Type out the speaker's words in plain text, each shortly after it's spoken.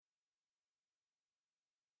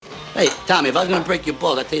Hey, Tommy, if I was going to break your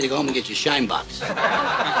balls, I'd tell you to go home and get your shine box.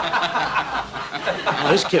 Oh,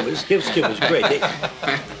 this kid was great.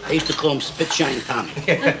 They used to call him Spitshine Tommy.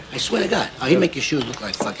 I swear to God. Oh, he'd make your shoes look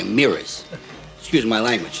like fucking mirrors. Excuse my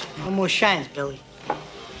language. No more shines, Billy.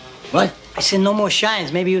 What? I said no more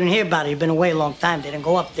shines. Maybe you didn't hear about it. You've been away a long time. They didn't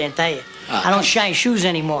go up there and tell you. I don't shine shoes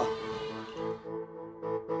anymore.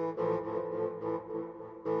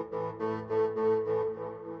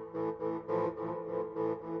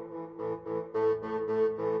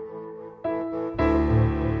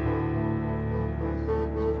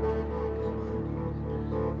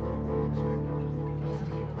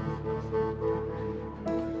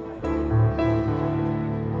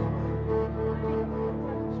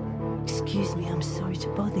 Excuse me, I'm sorry to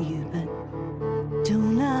bother you, but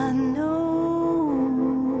don't I know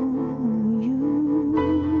you?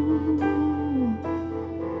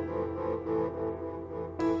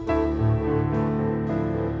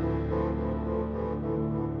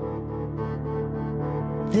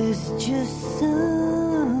 There's just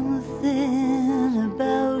something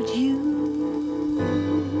about you.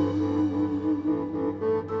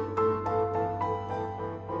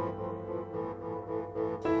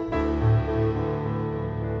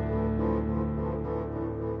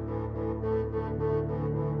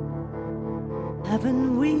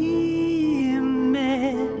 Haven't we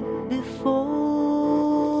met before?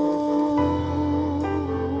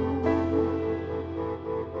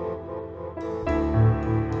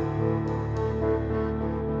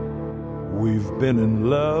 We've been in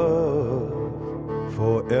love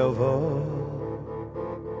forever.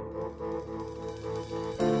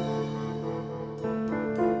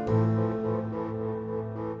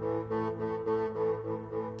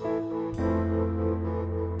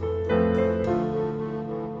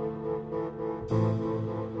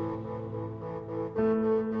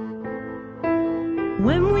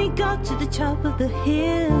 When we got to the top of the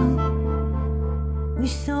hill, we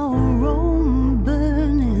saw Rome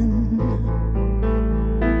burning.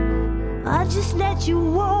 I just let you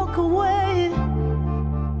walk away.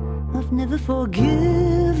 I've never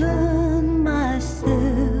forgiven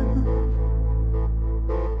myself.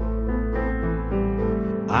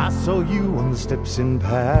 I saw you on the steps in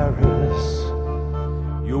Paris.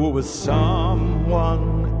 You were with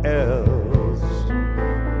someone else.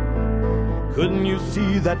 Couldn't you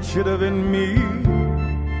see that should have been me?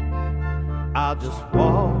 I just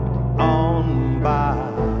walked on by.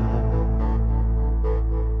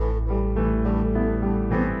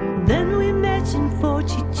 Then we met in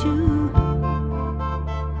 42,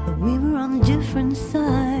 but we were on different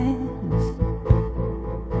sides.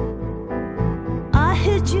 I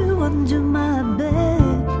hid you under my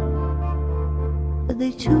bed, but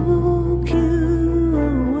they took you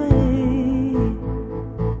away.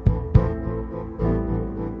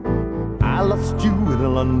 I lost you in a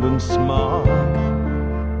London smog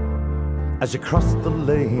as you crossed the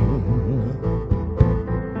lane,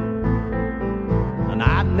 and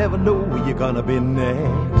I never know where you're gonna be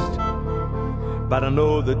next, but I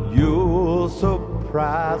know that you'll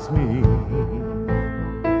surprise me.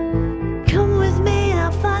 Come with me,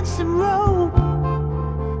 I'll find some rope.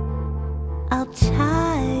 I'll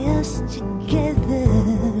tie us together.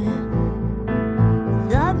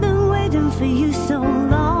 I've been waiting for you so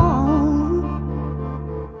long.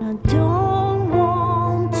 I don't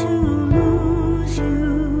want to lose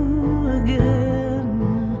you again.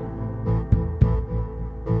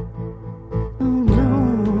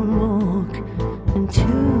 Don't walk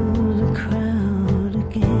into the crowd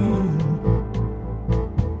again.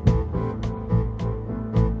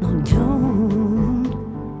 No, don't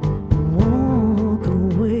walk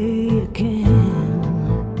away again.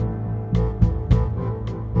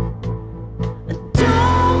 I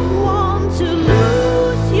don't want to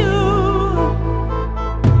lose you.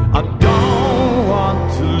 I don't want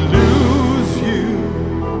to lose you.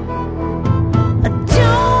 I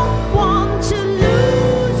don't want to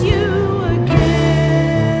lose you again.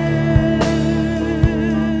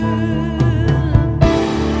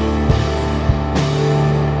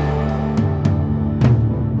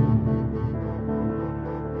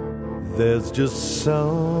 There's just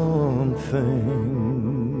something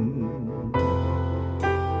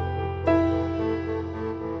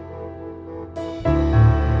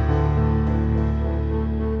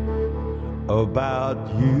about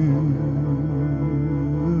you.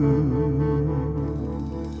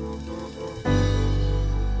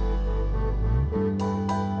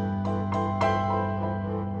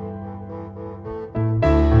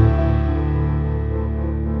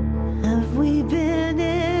 Have we been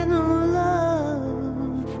in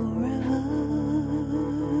love forever?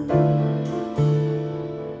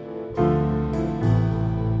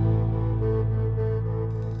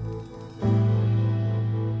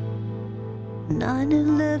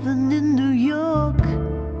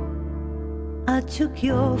 took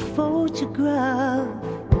your photograph.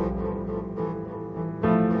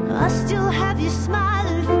 I still have your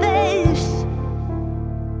smiling face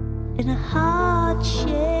in a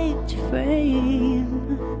heart-shaped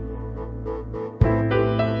frame.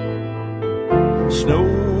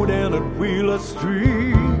 Snowed in at Wheeler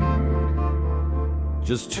Street,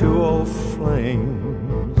 just two old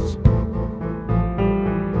flames,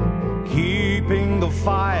 keeping the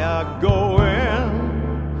fire going.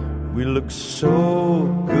 We look so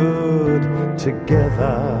good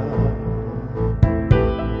together.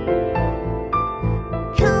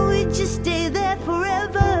 Can't we just stay there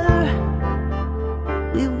forever?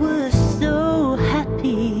 We were so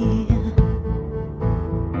happy.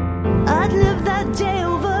 I'd live that day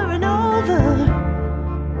over and over,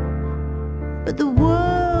 but the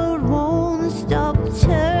world won't stop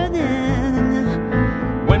turning.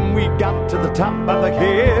 When we got to the top of the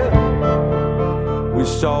hill, we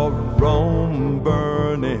saw Rome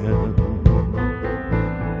burning.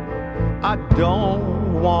 I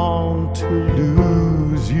don't want to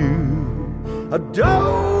lose you. I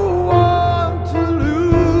don't want to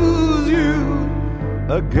lose you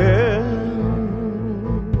again.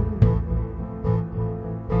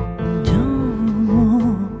 Don't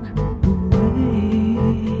walk away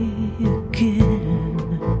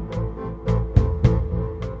again.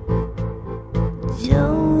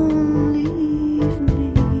 Don't leave me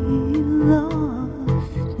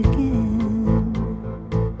lost again.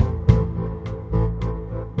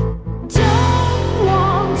 Don't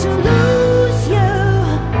want to lose you.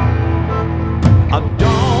 I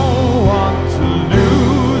don't want to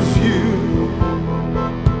lose you.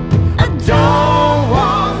 I don't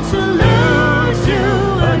want to lose you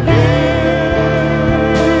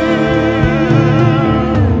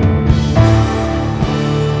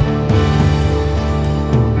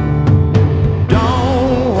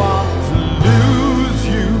Don't want to lose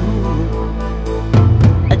you.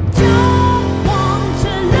 I don't want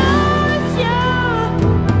to lose you.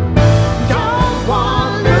 Don't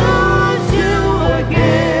want to lose you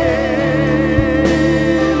again.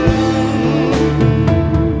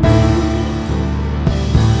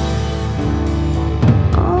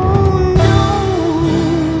 Oh no,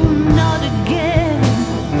 not again.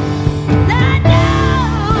 No,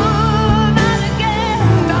 not again.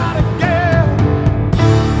 Not again. Not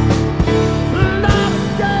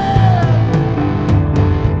again.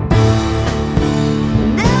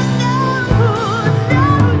 No,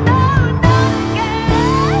 not again.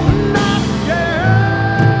 Not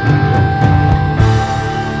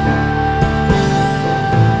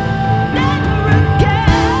Never again.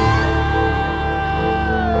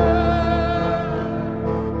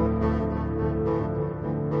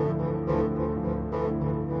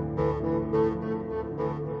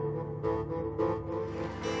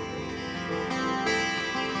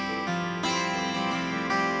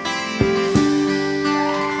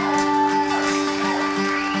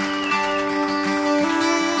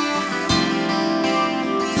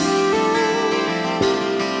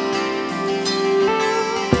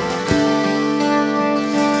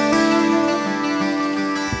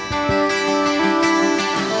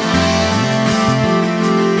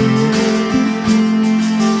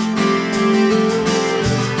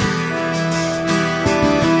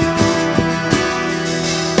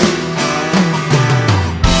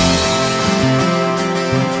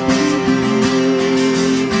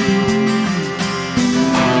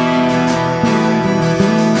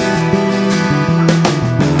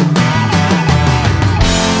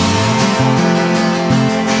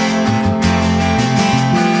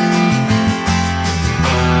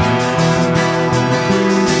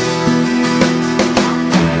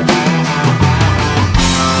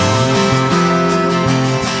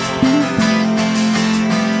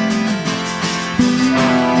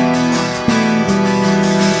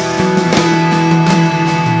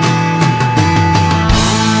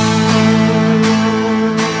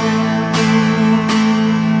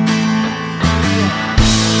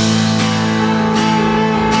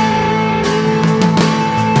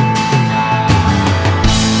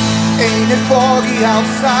 Ain't it foggy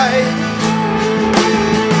outside?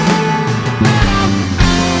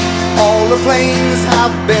 All the planes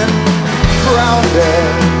have been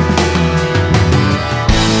grounded.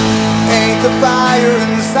 Ain't the fire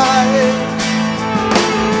inside?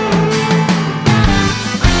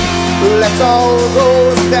 Let's all go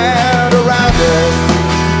stand around it.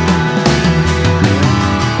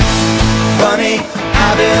 Funny,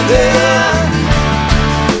 I've been there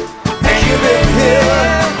and you've been here.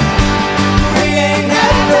 We ain't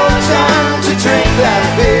had no time to drink that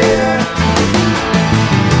beer.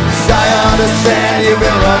 'Cause I understand you've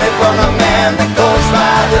been running from a man that goes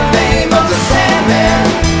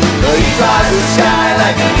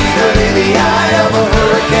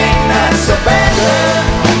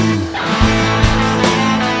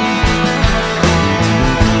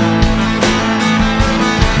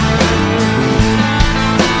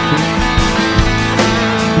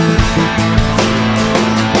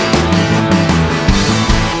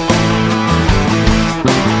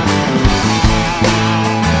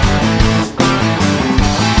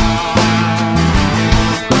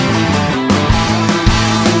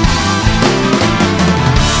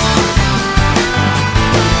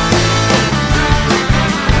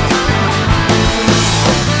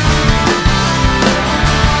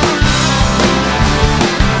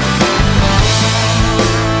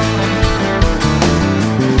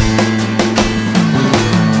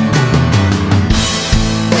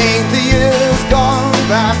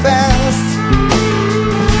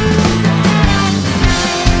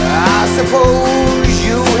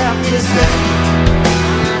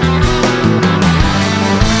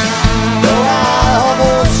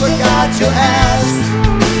to ask.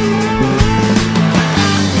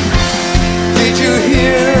 Did you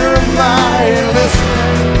hear my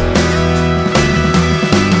listening?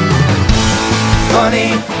 Funny,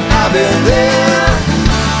 I've been there,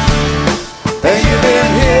 and you've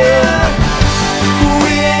been here.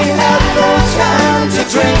 We ain't had no time to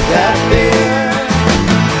drink that beer.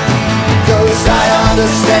 'Cause I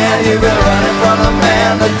understand you've been running from the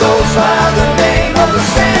man that goes by the name of the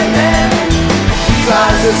Sandman. He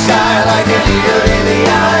flies the sky like an eagle in the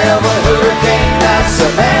eye of a hurricane that's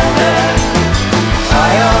abandoned.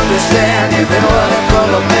 I understand you've been running from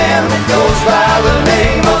the man that goes by the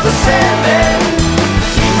name of the Sandman.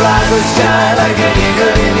 He flies the sky like an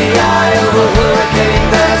eagle in the eye of a hurricane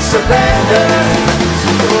that's abandoned.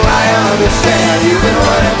 I understand you've been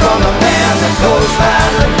running from the man that goes by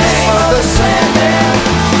the name of the Sandman.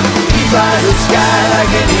 He flies the sky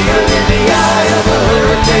like an eagle in the eye of a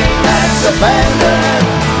hurricane that's abandoned.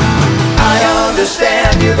 I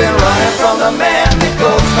understand you've been running from the man that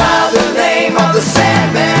goes by the name of the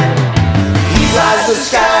Sandman. He flies the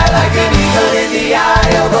sky like an eagle in the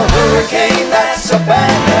eye of a hurricane that's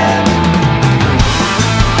abandoned.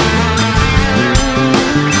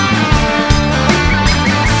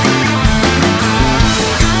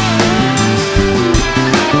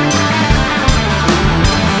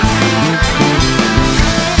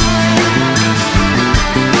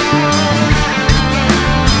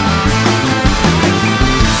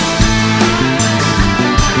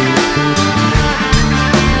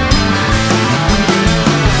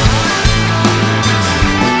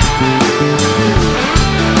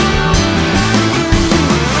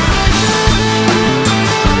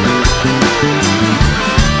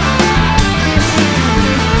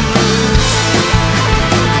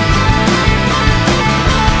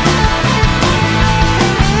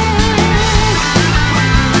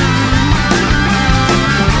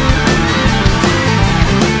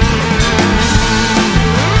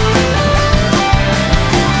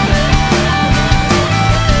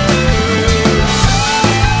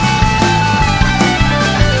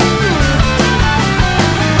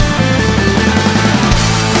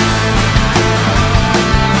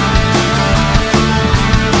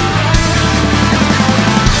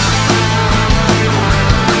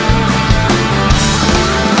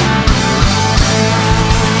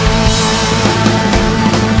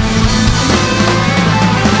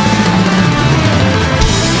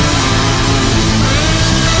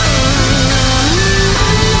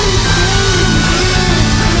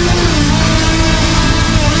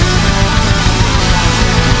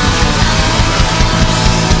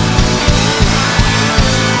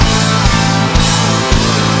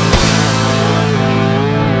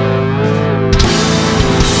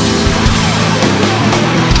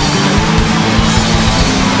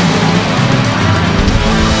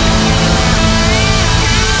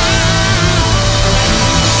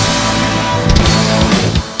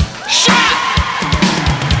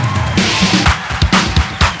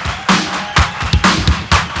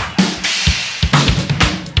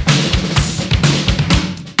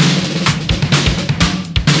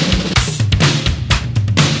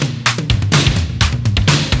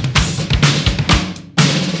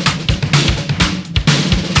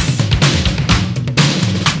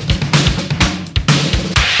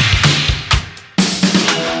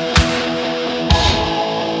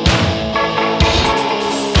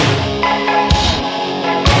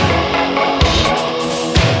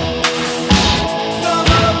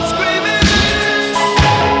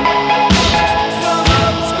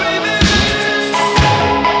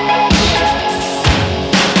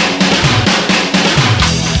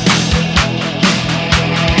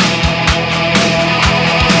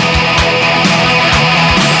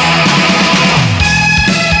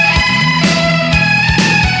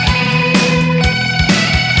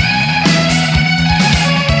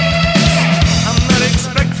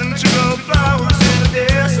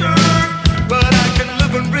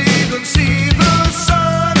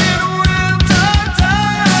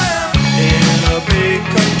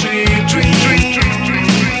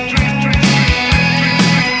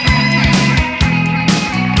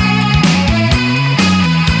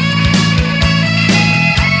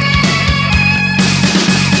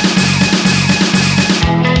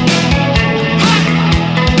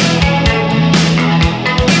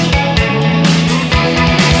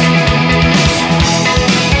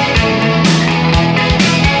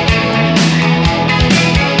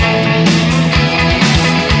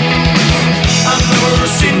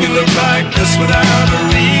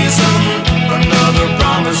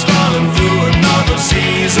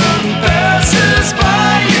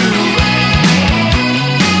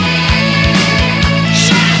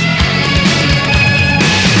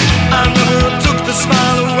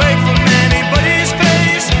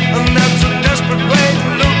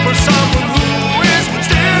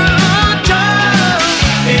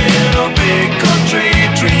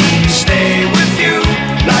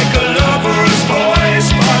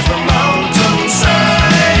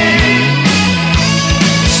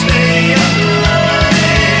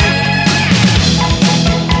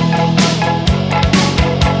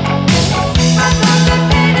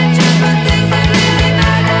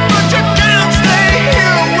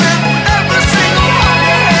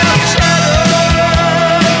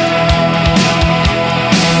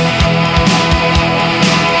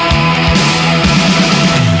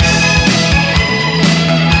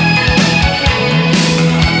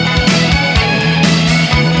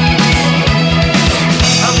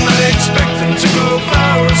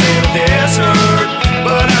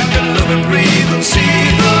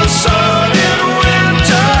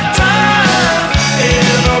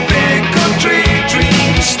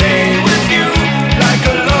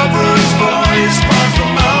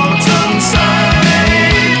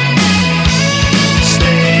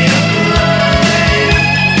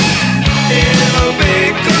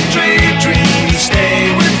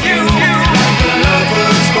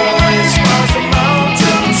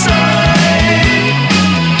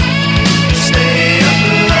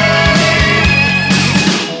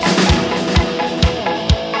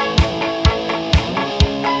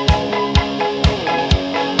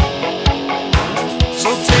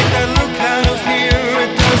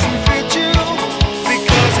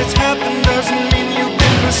 doesn't mean you've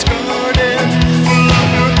been discarded. Pull up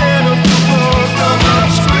your head off the floor, come up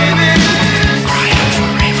screaming. Cry out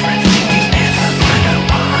for everything you ever could have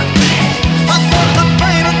wanted. I thought the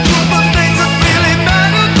pain of truth were things that really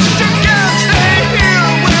mattered. You can't stay here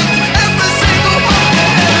with every single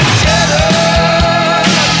heart shattered.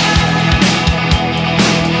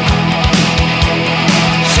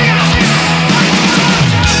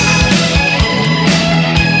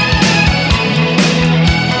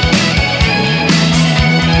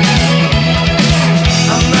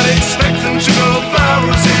 I'm not expecting to grow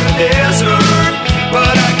flowers in a desert,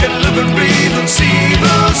 but I can live and breathe and see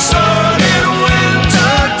the sun in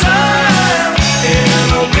winter time. In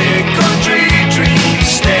a big country dream,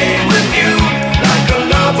 stay with you like a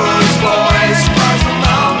lover's voice across the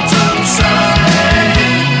mountainside.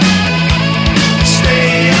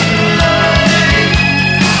 Stay alive.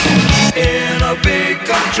 In a big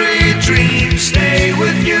country dream, stay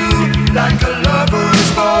with you like a lover's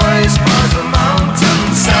voice across the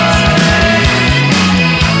mountainside.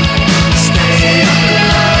 Stay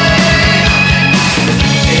alive.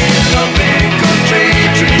 In a big country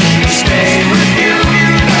dream, stay with you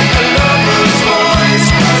like a lover's voice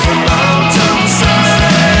across the mountainside.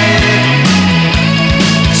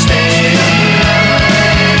 Stay alive.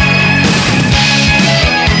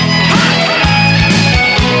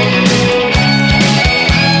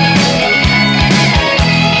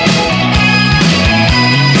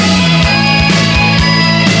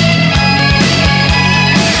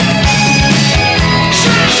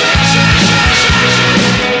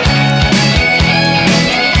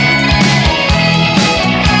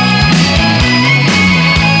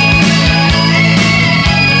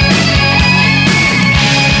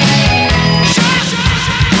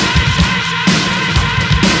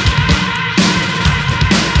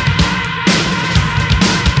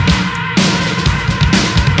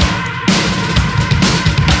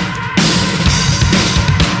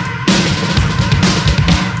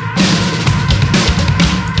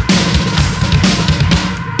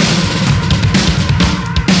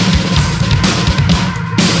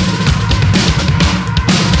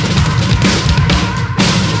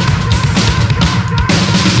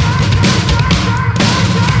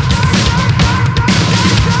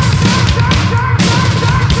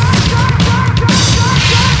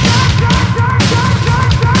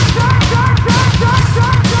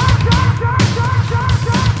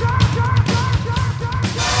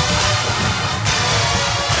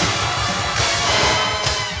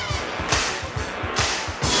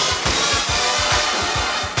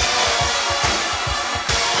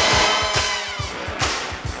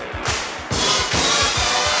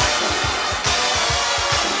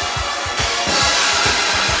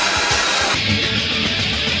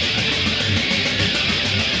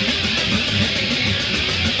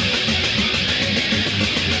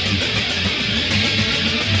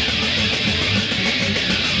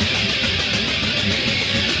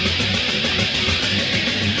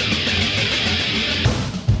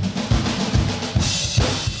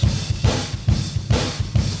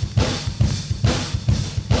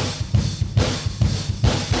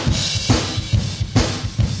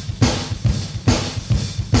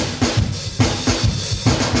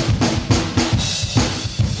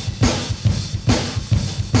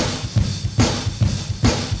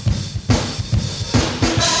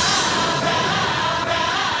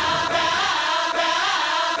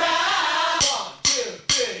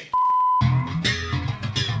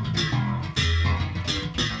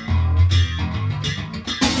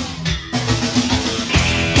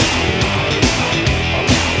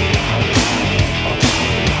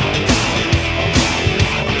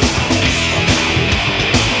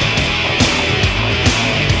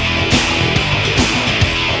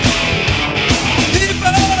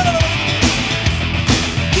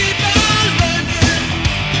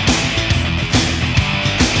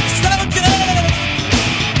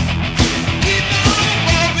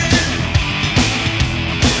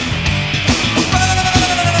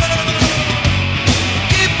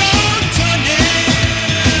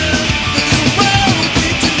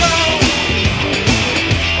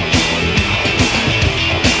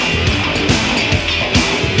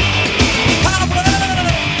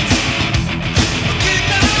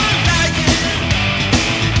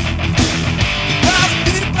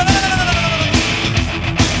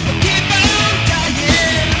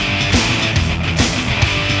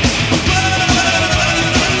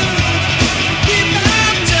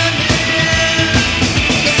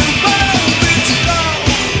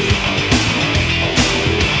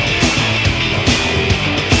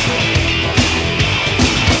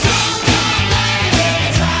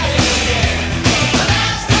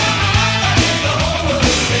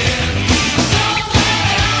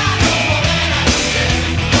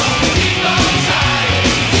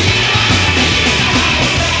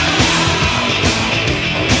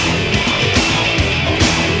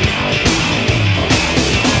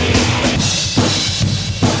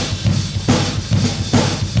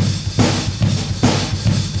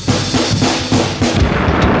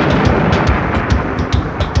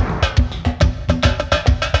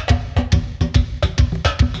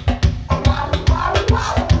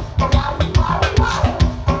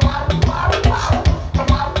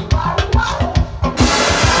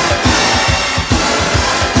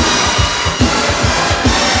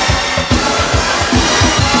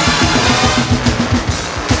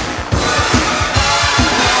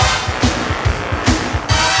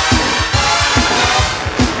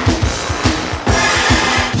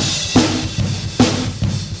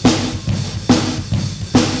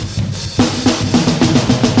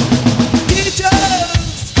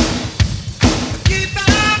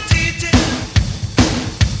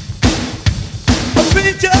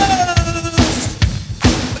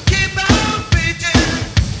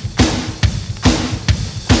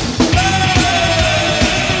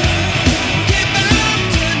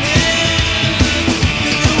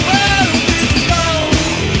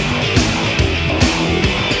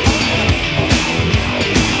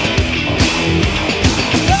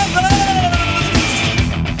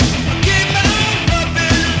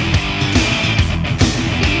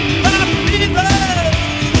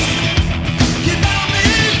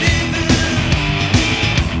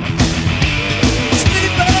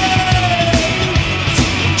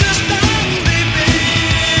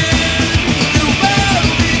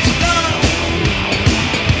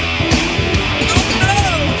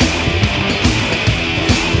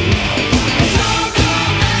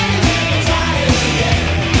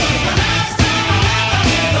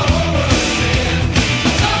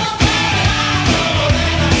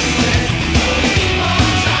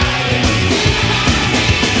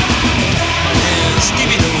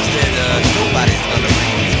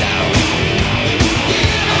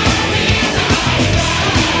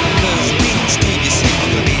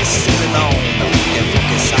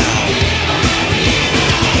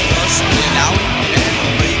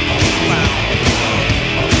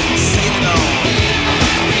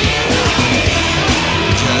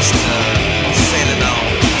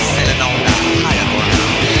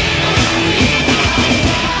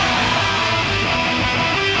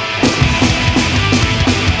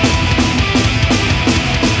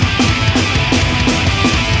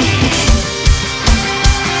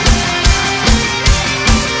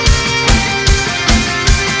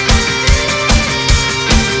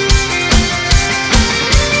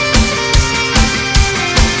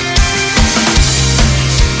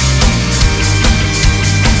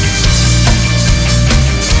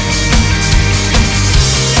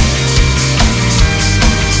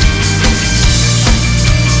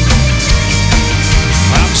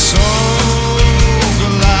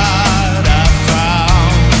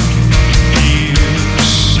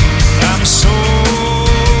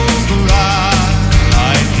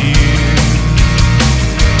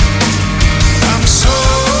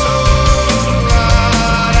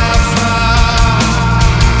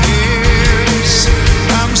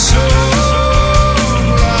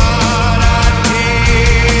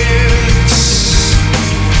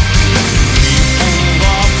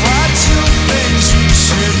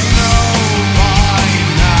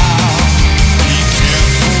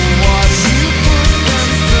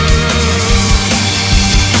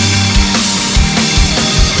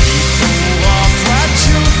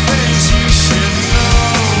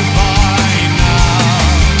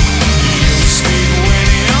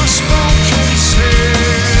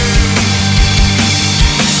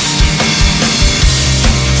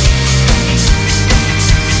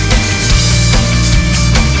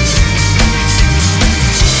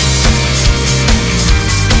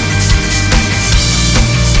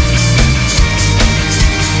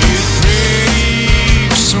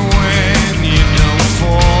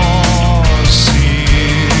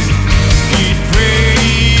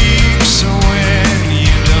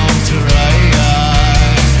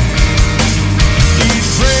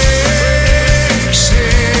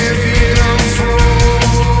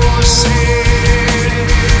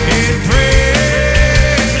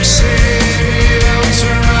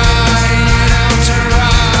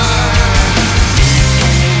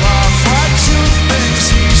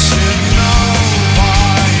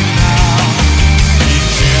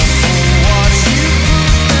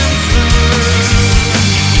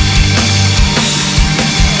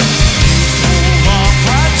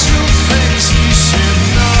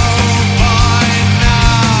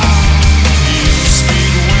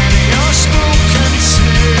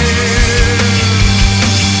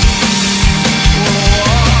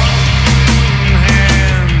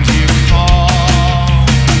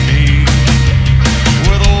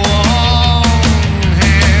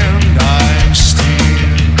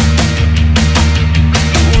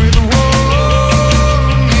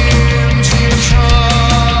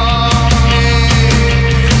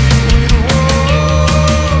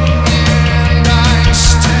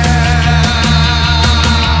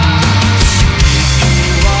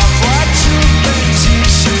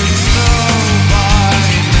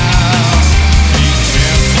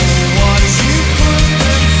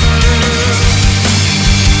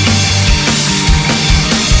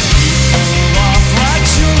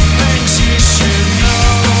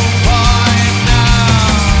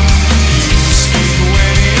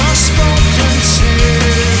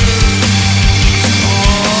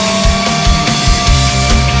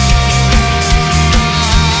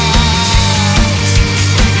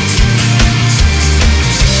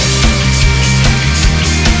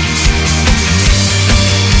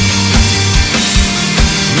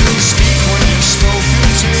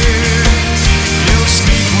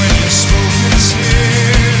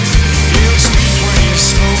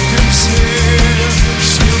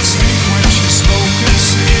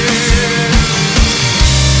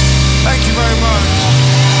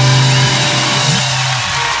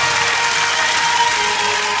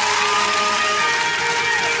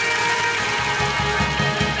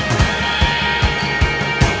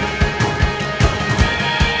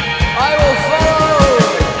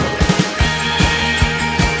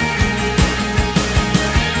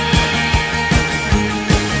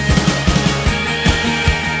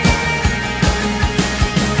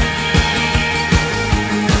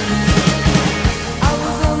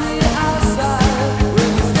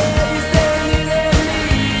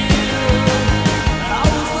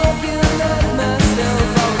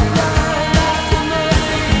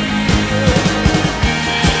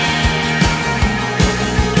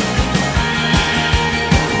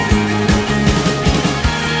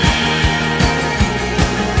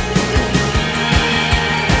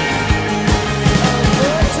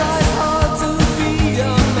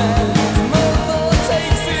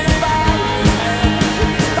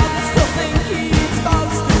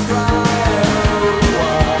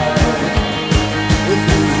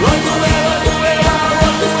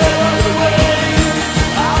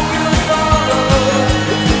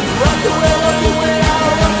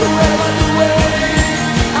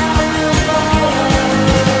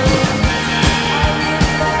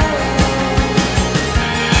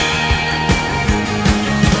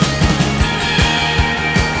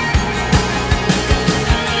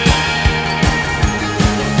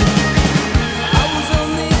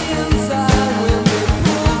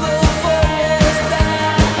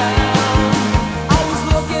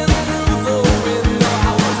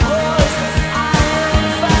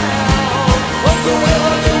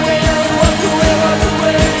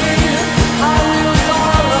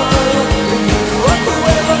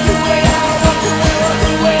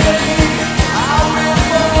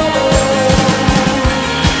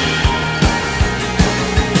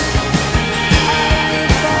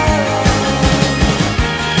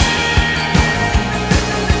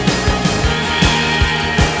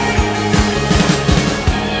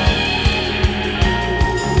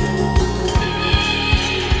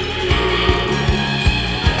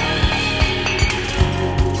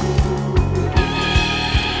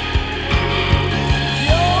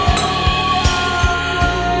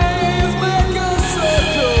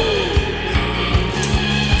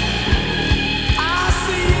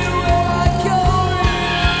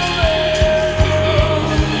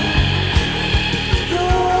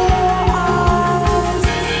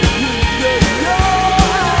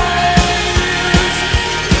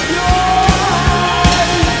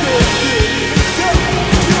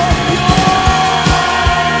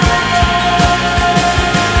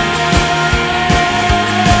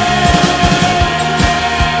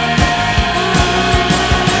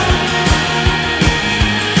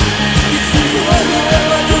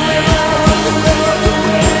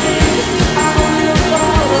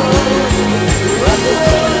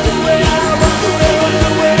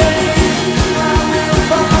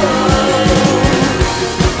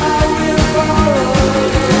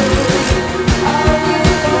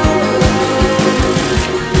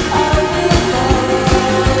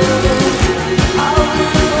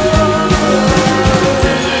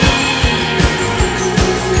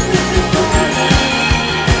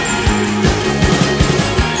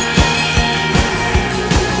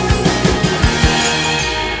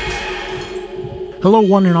 Hello,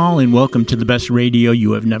 one and all, and welcome to the best radio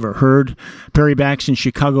you have never heard. Perry Bax in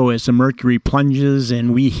Chicago as the mercury plunges,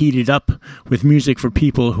 and we heat it up with music for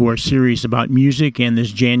people who are serious about music. And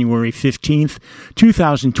this January 15th,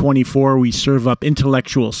 2024, we serve up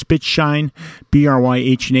intellectual Spitshine,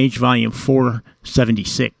 BRYH&H, Volume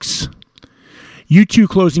 476. U2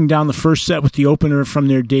 closing down the first set with the opener from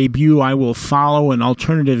their debut, I Will Follow, an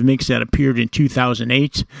alternative mix that appeared in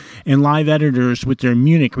 2008, and Live Editors with their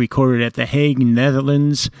Munich recorded at The Hague,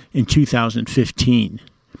 Netherlands in 2015.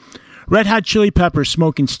 Red Hot Chili Peppers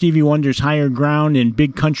smoking Stevie Wonder's Higher Ground and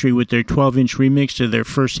Big Country with their 12-inch remix of their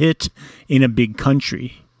first hit, In a Big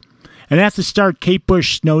Country. And at the start, Kate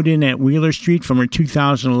Bush snowed in at Wheeler Street from her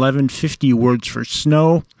 2011 50 Words for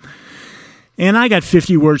Snow. And I got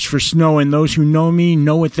 50 words for snow, and those who know me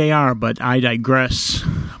know what they are, but I digress.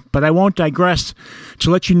 But I won't digress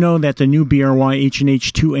to let you know that the new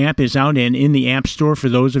BRYH&H2 app is out and in the App Store for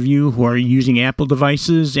those of you who are using Apple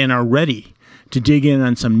devices and are ready to dig in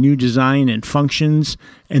on some new design and functions.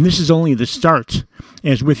 And this is only the start,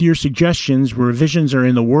 as with your suggestions, revisions are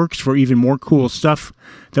in the works for even more cool stuff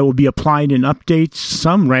that will be applied in updates,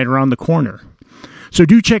 some right around the corner. So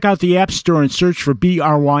do check out the App Store and search for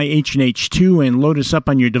BRYH&H2 and load us up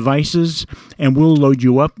on your devices, and we'll load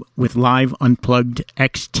you up with Live Unplugged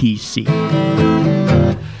XTC.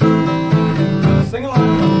 Sing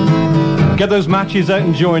along. Get those matches out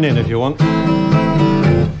and join in if you want.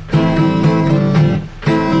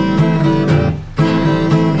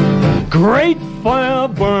 Great fire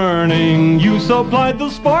burning, you supplied the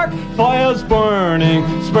spark. Fire's burning,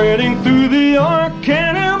 spreading through the ark.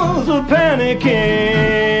 Animals are panicking.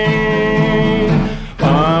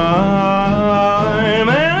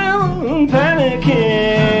 I'm panicking.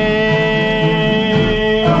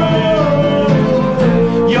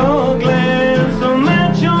 Your glass a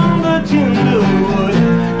match on the tinder wood.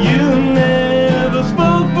 You never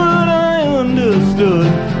spoke, but I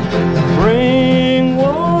understood. Bring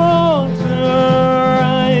water,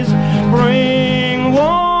 ice, bring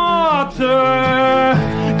water.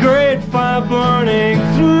 Great fire burning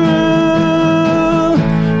through,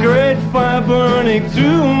 great fire burning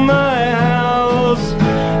through my house,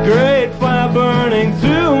 great fire burning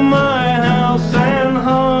through my house and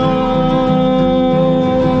heart.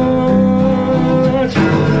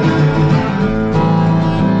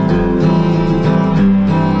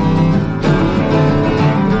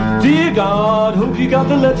 Dear God, hope you got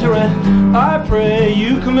the letter and I pray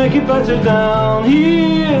you can make it better down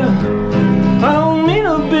here. I don't need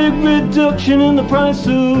a big reduction in the price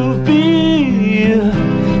of beer.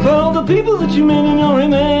 For all the people that you made in your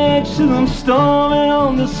image, see them storming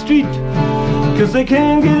on the street, 'cause they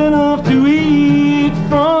can't get enough to eat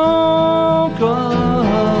from God.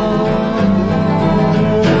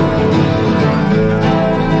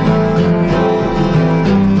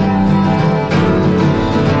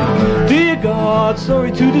 Dear God,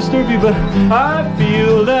 sorry to disturb you, but I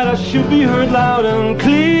feel that I should be heard loud and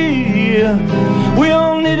clear. We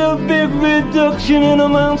all need a big reduction in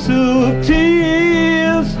amounts of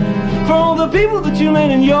tears. For all the people that you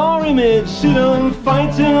made in your image, sit on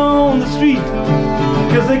fighting on the street,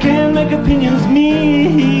 'cause they can't make opinions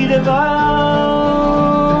meet about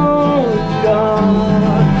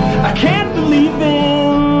God. I can't believe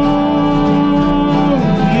in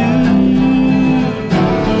you.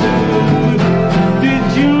 Did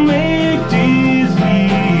you make disease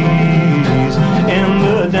and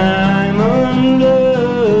the diamond love?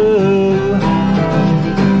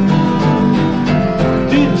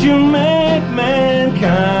 Did you make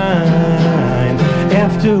mankind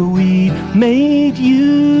after we made you?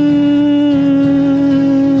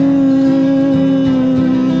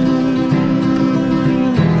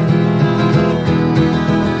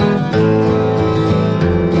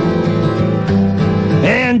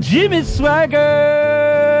 And Jimmy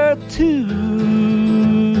Swagger too.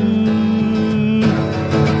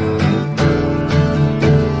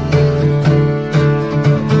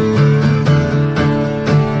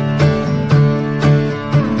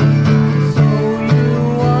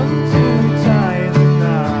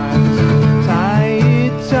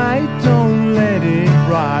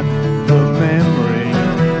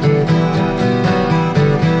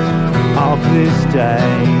 This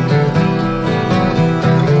day,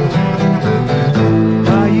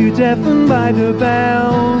 are you deafened by the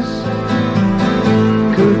bells?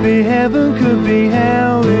 Could be heaven, could be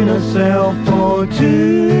hell in a cell for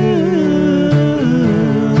two.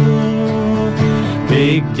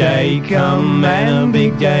 Big day come and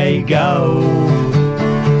big day go.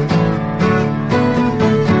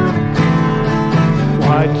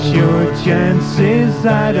 What's your chances?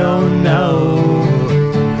 I don't know.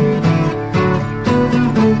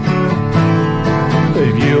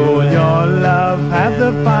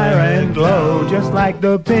 like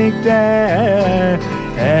the big day.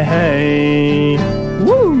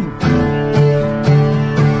 Woo!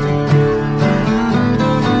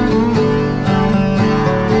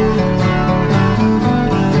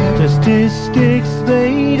 Statistics,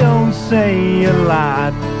 they don't say a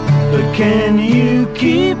lot, but can you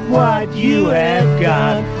keep what you have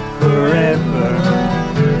got forever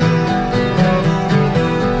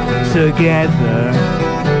together?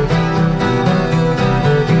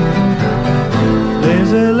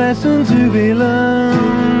 There's a lesson to be learned.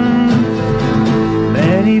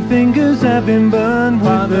 Many fingers have been burned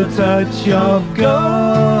with the touch of gold.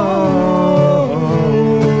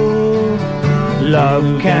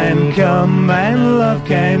 Love can come and love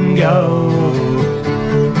can go.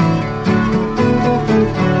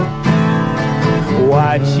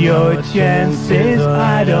 What's your chances?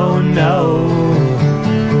 I don't know.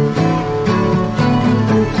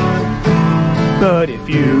 But if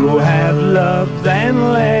you have love,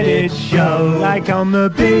 then let it show. Like on the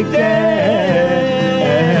big day,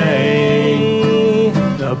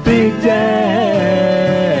 the big day,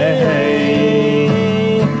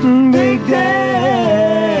 big day.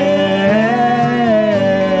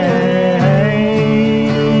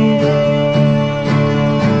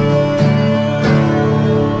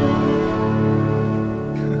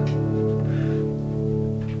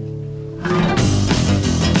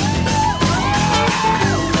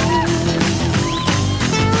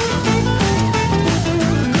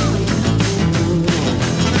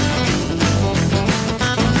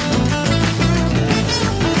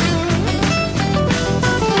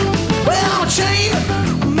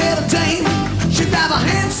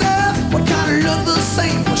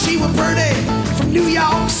 New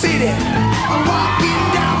York City, I'm walking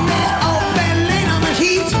down that open lane. I'm in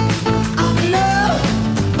heat, I'm in love,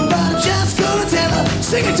 but I just couldn't tell her.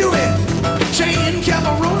 Sing it to me. Chain kept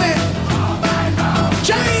on rolling,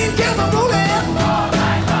 chain kept on rolling,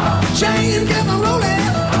 chain kept on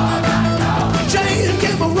rolling, chain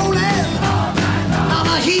kept on rolling. I'm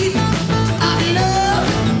in heat, I'm in love,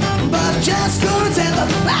 but I just couldn't tell her.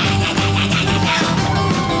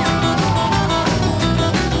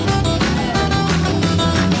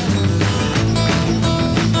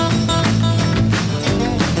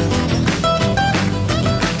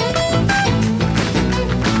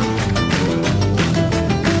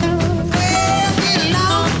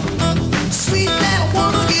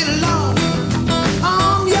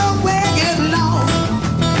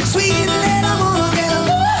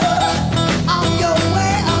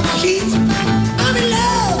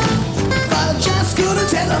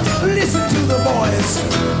 Listen to the boys.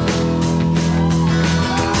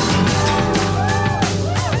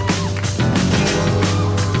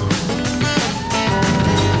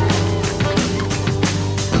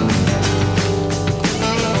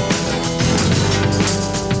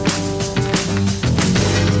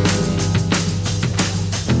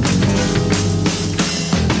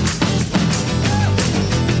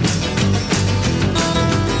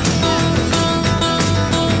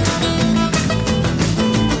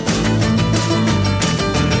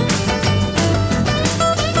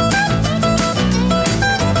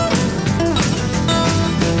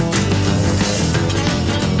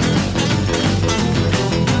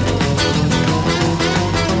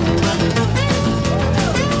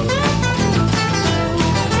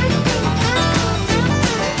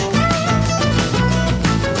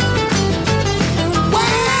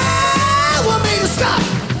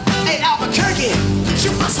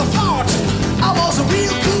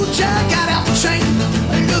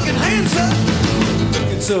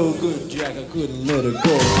 So good, Jack, I couldn't let her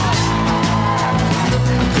go.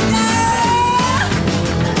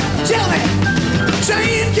 Tell me,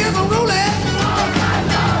 chain kept on rolling,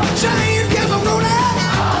 chain kept on rolling,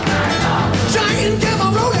 chain kept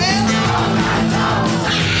on rolling.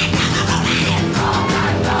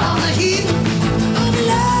 I'm the heat, I'm in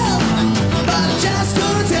love, but I just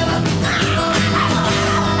couldn't tell her.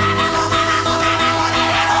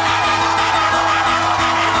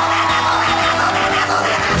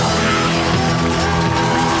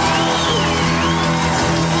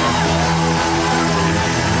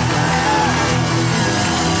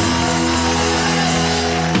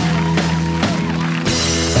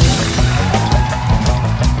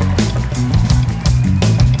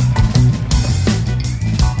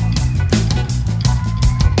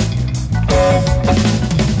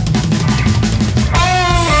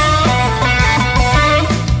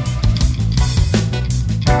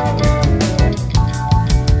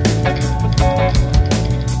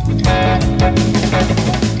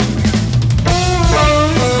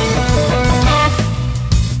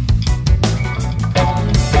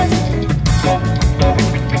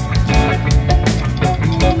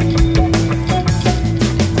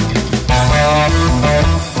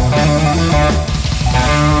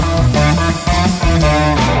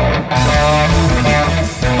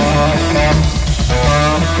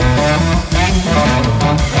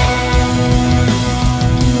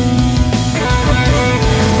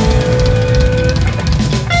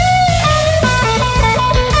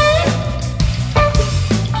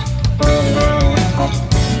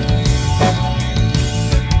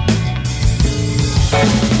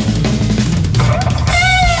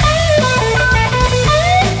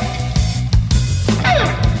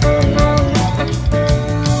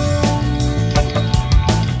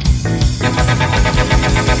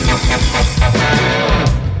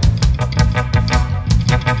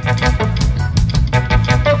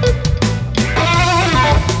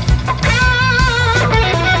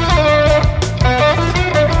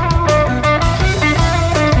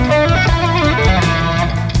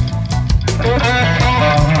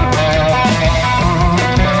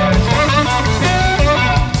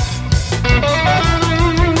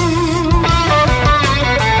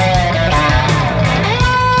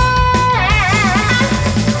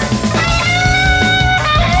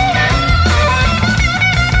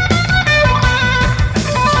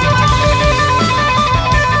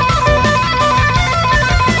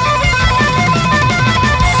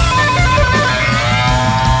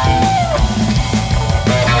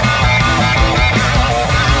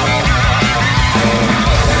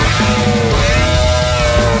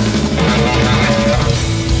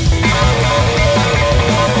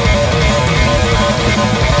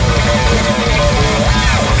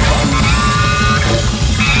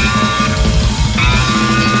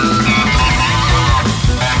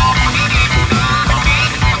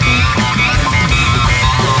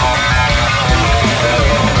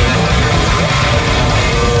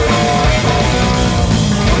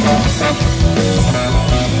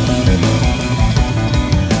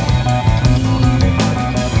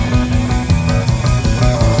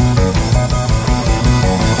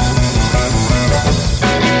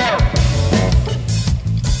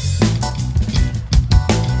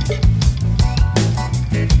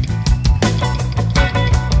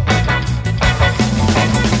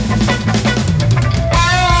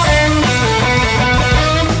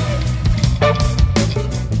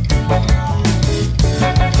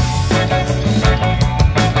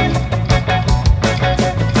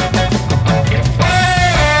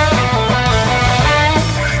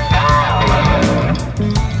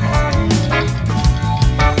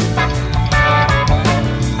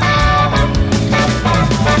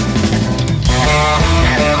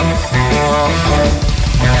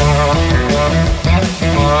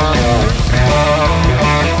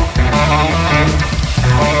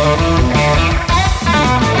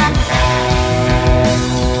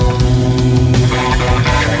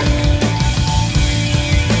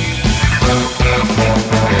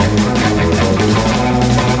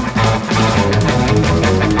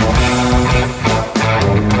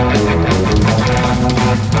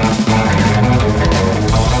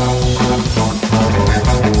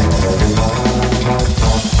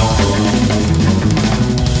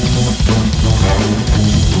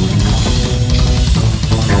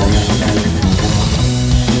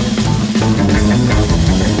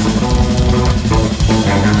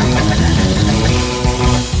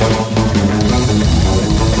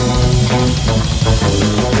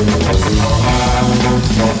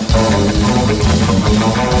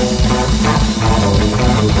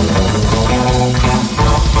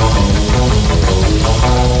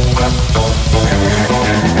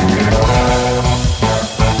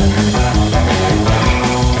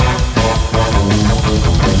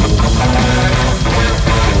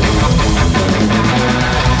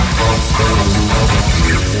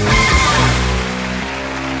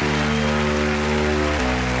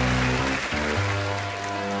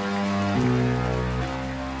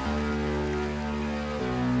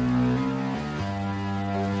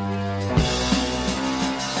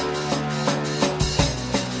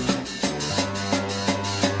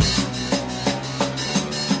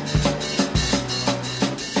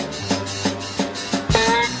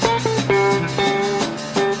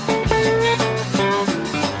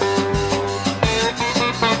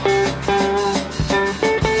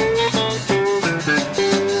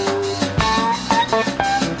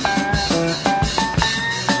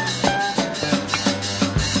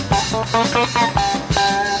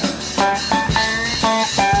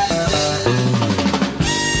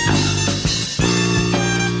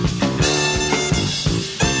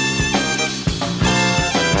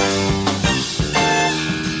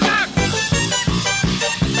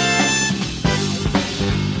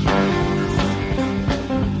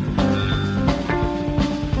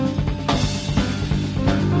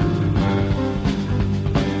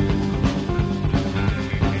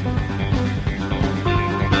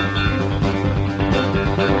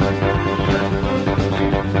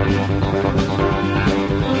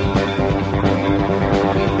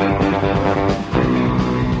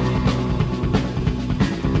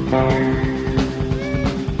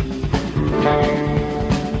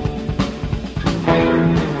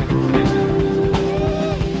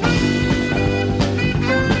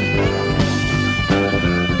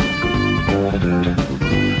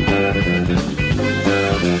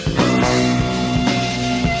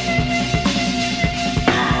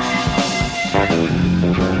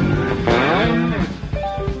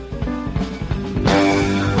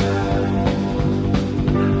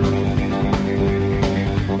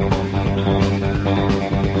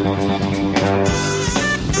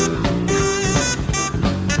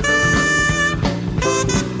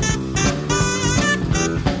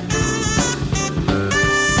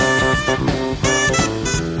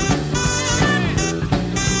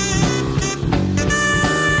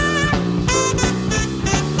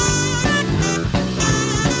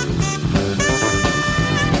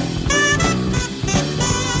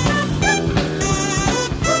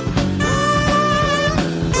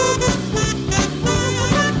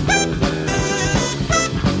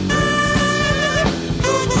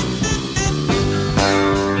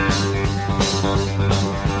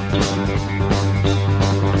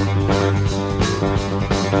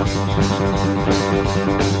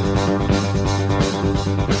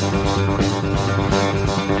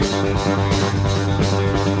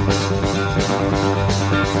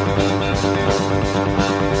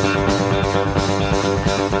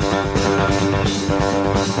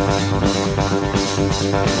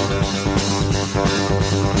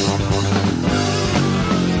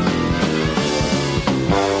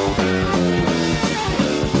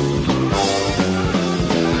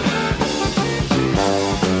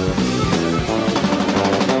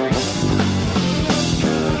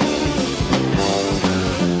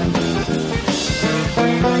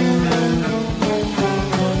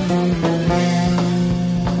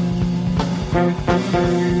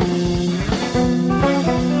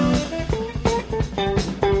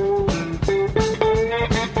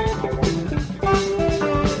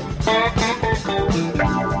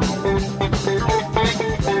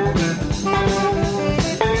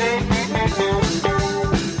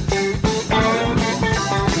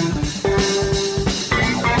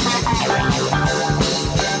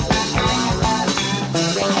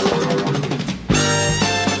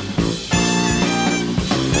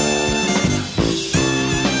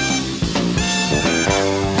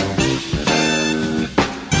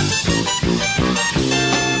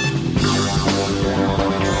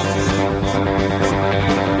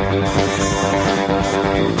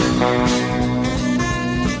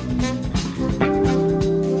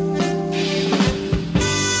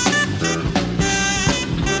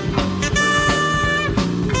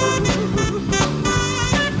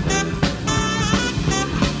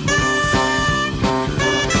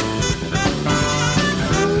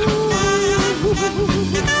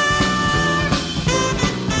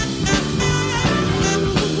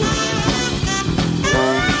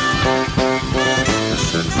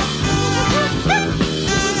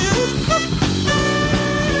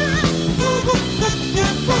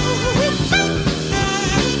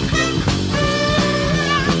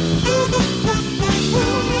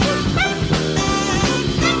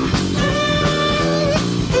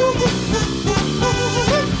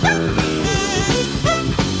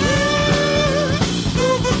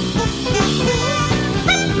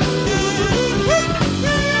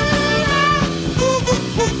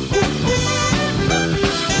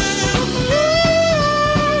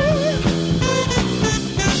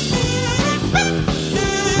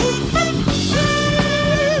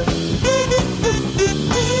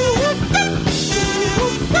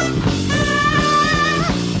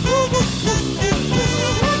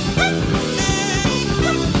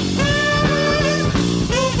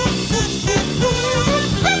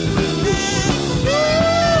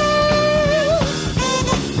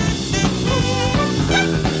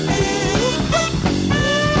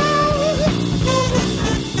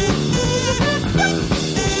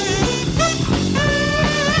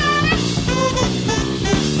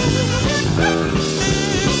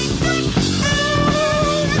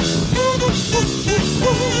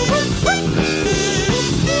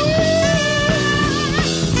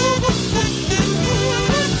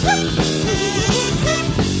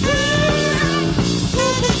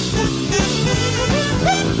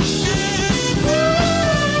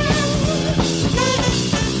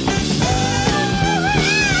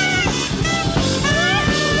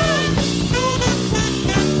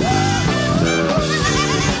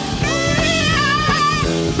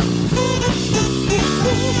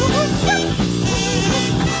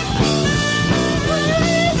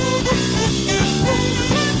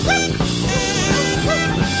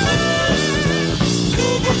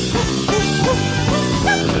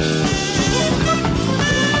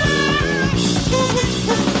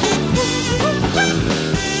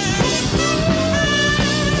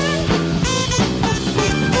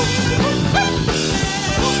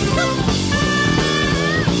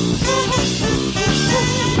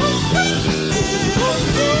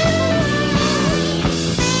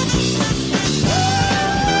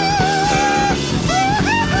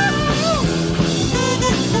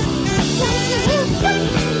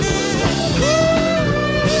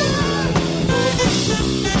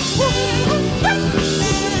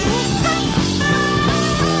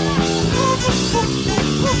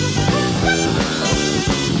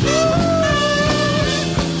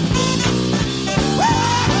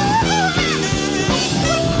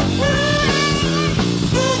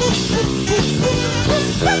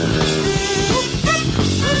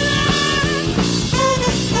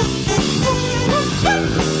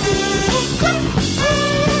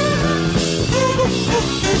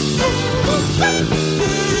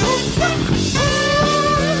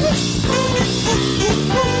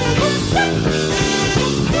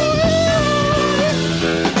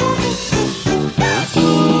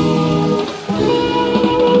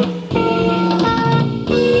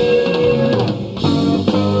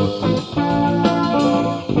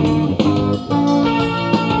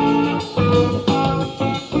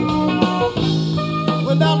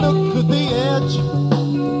 look at the edge.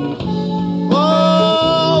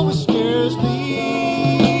 Oh, it scares me.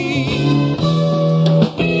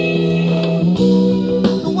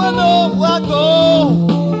 Wherever I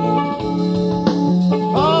go,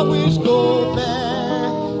 always go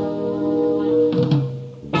back.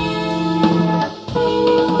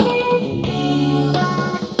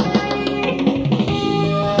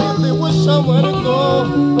 There was somewhere to go,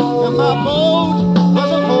 and my boat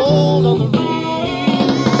was a hold on the reef.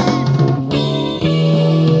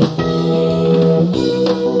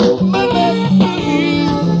 My left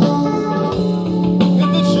belief in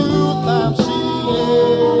the truth I'm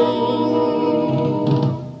seeing.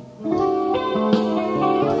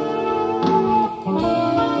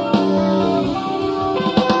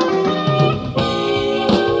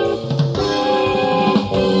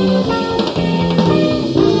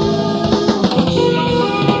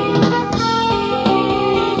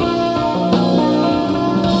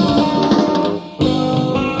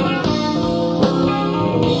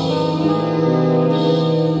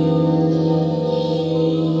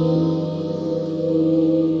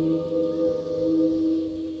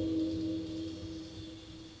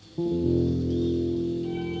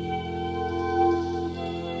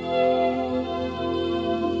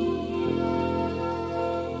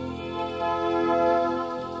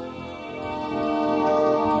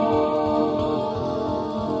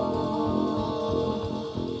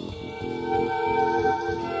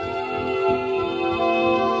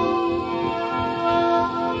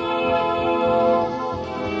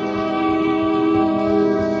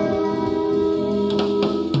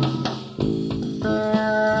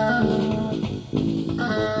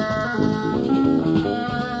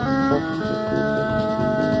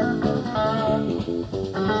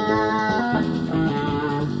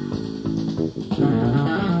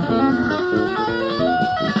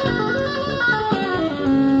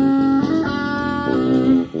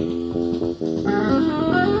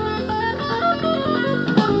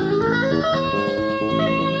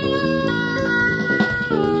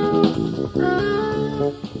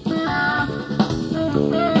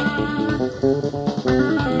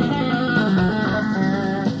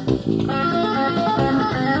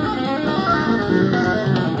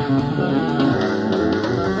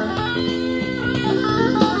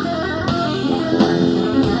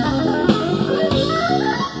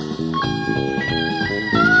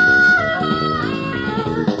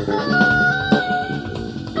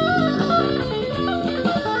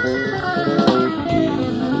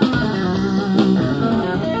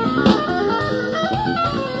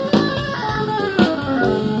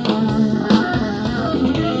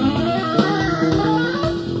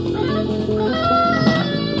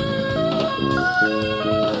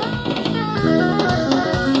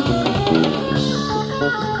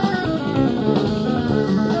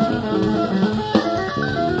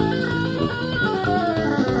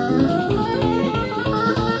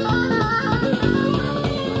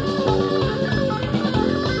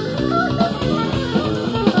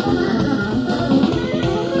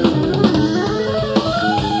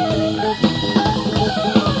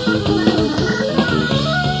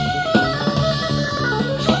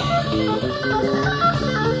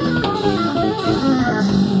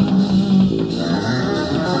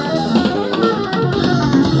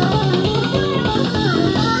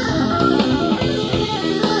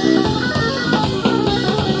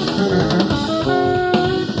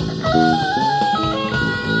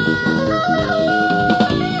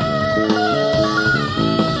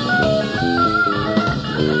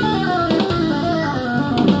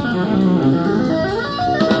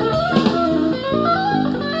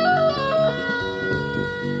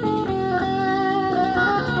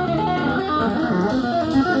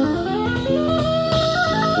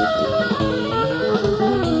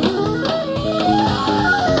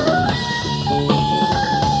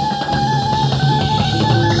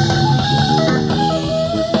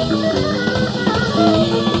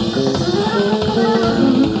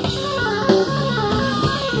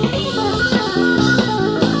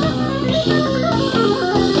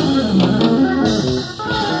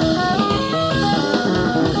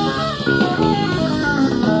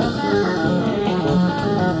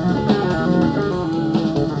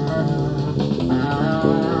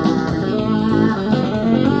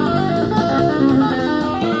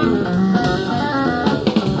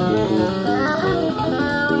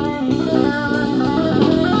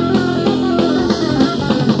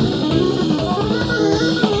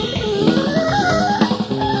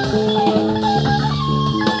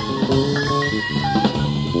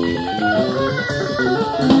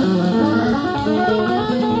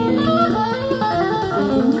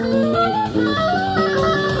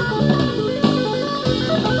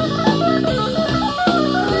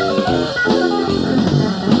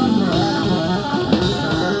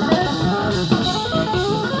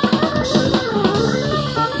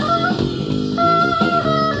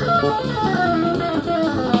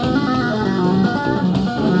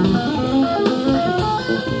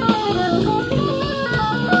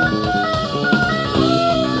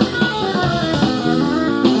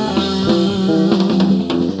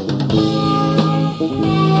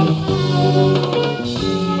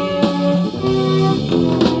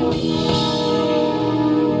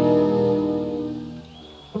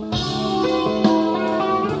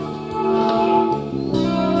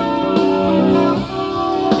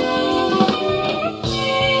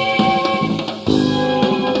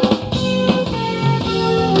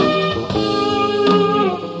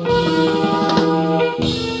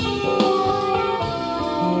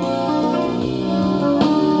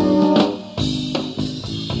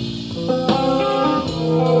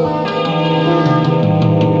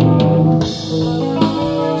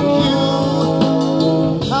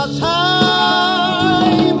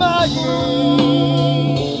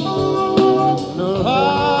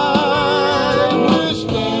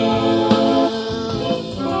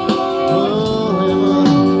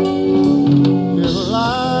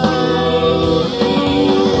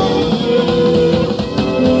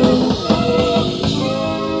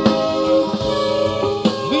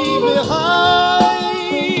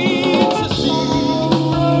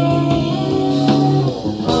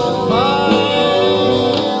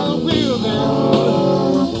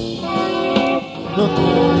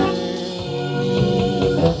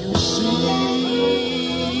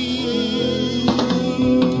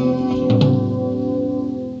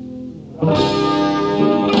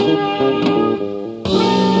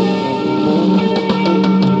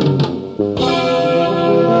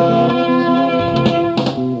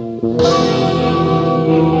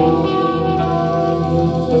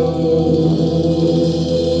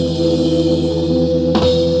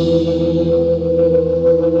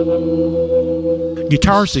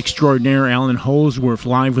 guitarist extraordinaire Alan Holdsworth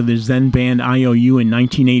live with his then band IOU in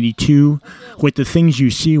 1982 with The Things You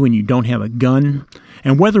See When You Don't Have a Gun,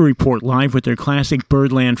 and Weather Report live with their classic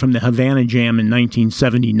Birdland from the Havana Jam in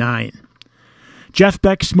 1979. Jeff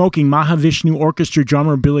Beck smoking Mahavishnu Orchestra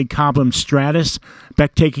drummer Billy Cobham's Stratus,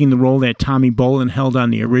 Beck taking the role that Tommy Bolin held on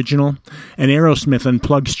the original, and Aerosmith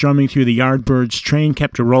Unplugged strumming through the Yardbirds Train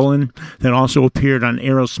Kept a Rollin' that also appeared on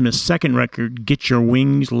Aerosmith's second record, Get Your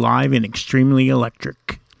Wings, live and extremely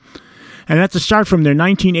electric. And that's a start from their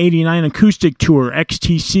 1989 acoustic tour,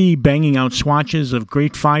 XTC, banging out swatches of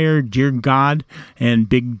Great Fire, Dear God, and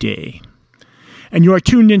Big Day. And you are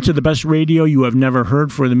tuned into the best radio you have never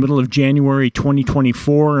heard for the middle of January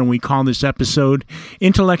 2024, and we call this episode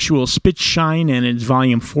Intellectual Spitshine, and it's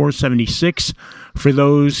volume 476 for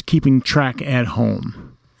those keeping track at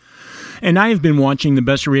home. And I have been watching the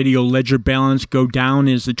best radio ledger balance go down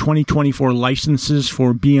as the 2024 licenses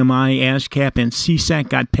for BMI, ASCAP, and CSAC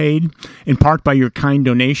got paid, in part by your kind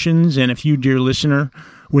donations. And if you, dear listener,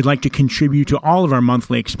 would like to contribute to all of our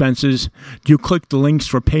monthly expenses, do click the links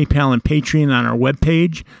for PayPal and Patreon on our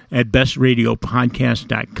webpage at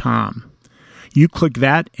bestradiopodcast.com. You click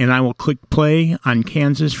that, and I will click play on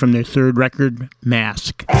Kansas from their third record,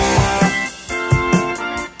 Mask.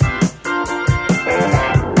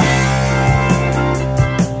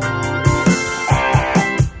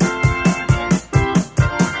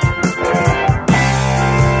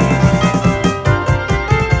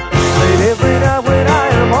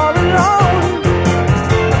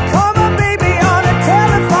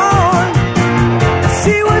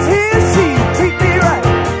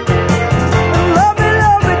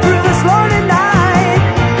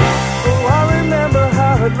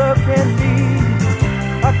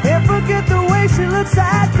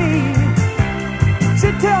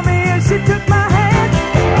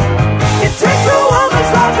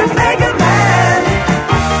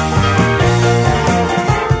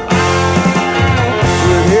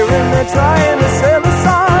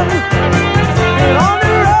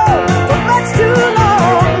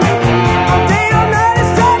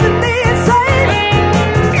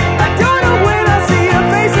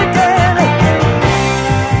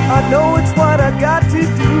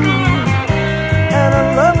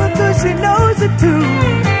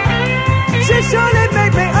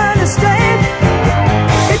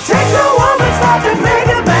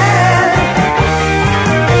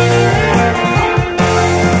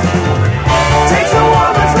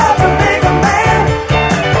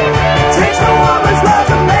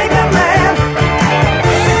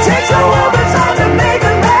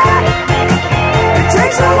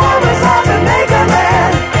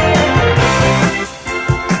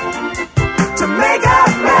 To make a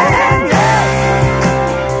man, yeah.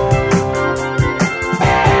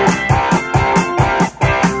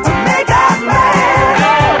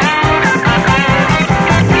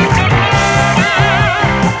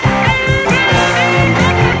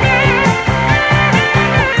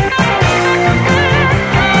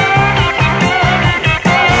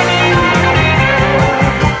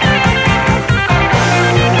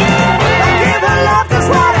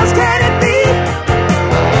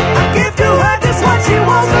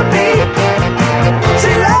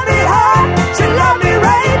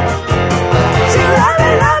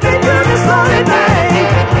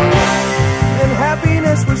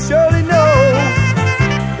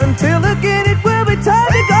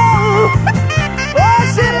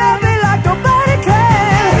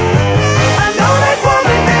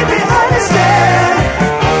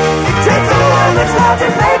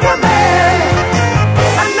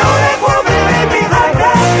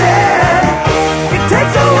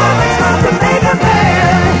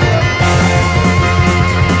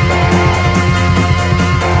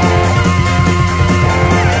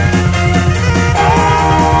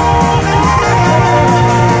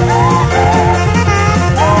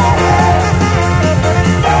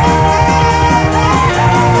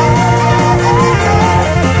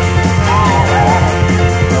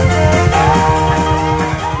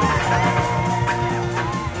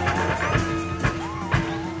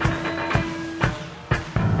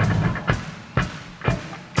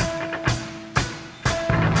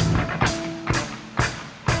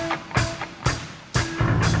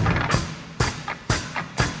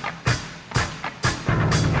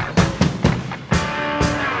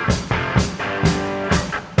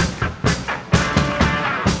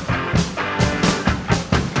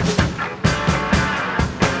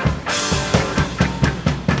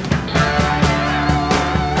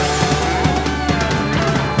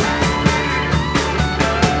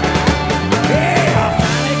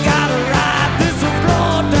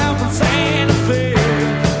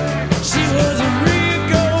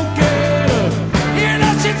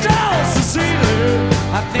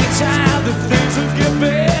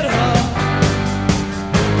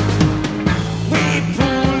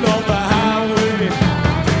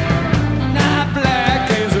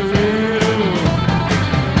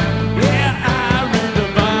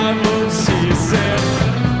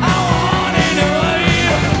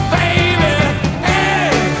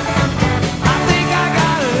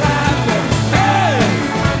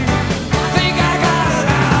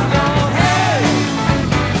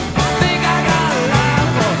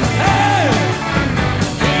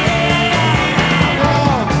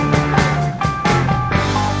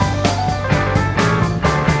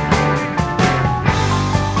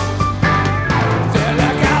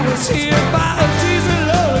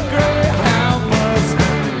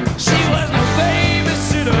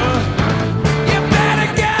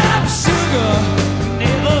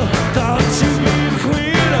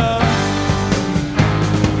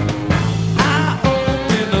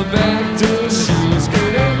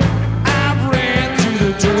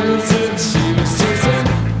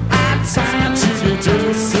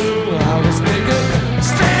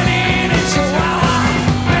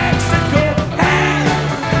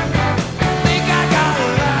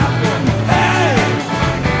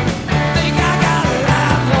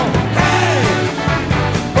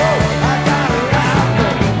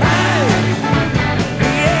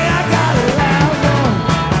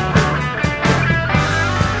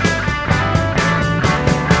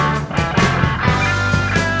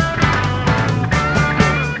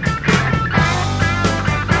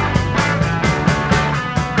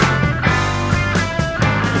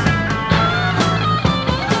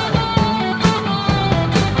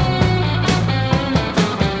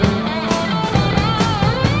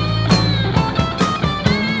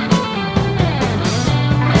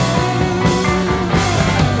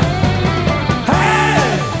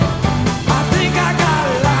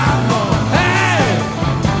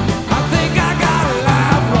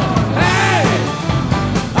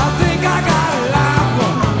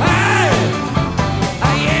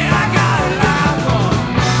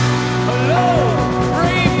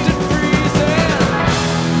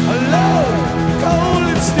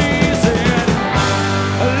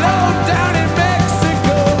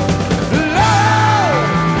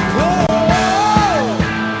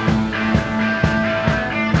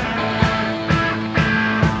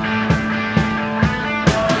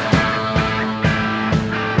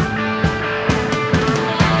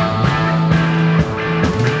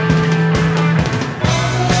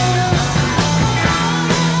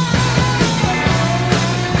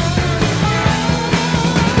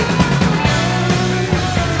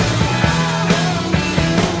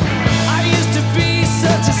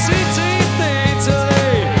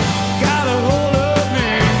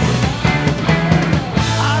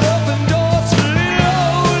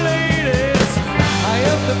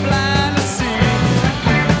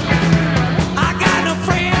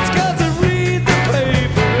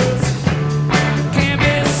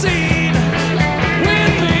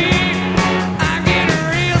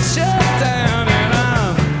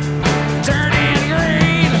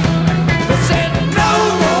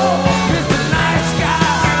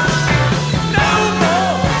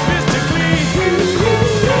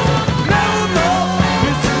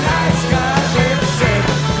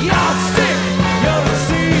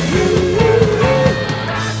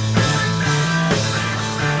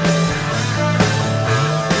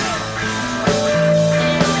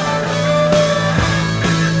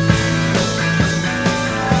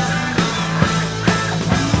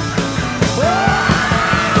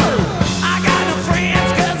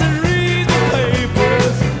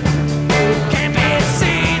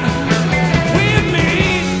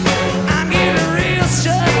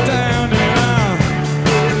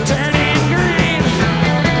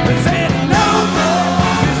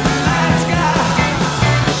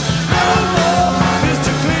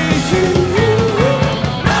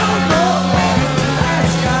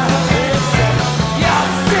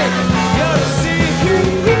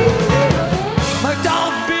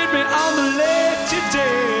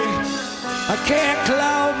 can't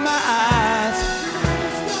cloud my eyes.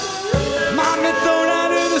 Mommy thrown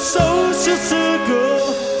out of the social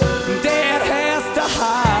circle. Dad has to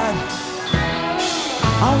hide.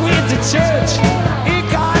 I went to church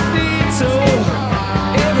incognito.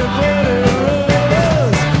 Everybody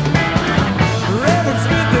rose. Reverend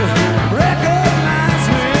Smith recognized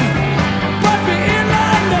me, put me in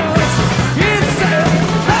my nose. He said,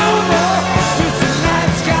 no more Mr.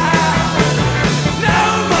 Nice Guy, no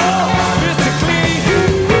more Mr. Clean,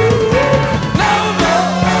 no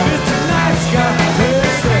more Mr. Nice Guy. He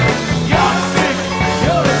said, you're sick,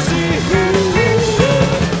 you're a sick.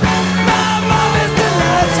 No more Mr.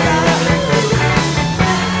 Nice Guy,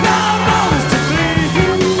 no more Mr. Clean,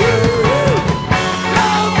 no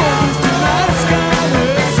more Mr. Nice Guy. He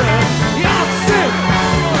said, you're sick,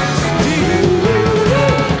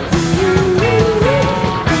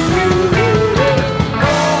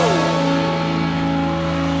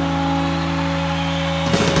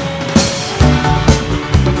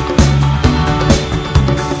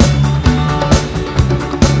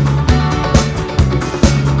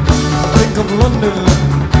 Think of London,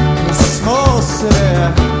 a small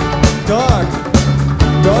city, dark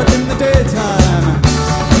in the daytime.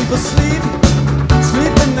 People sleep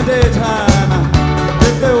in the daytime.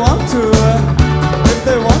 If they want to.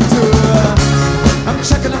 I'm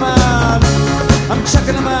checking them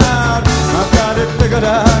out. I've got it figured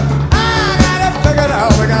out.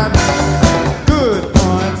 We got good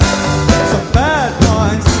points, some bad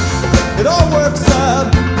points. It all works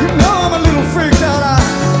out. You know I'm a little freaked out. I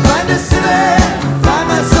find a city, find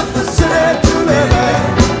myself a city to live in.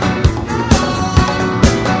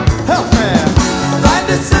 Help me. Find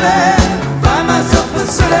a city, find myself a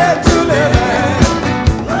city to live in.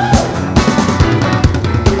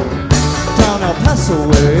 Down El Paso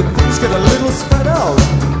way, things get a little spread out.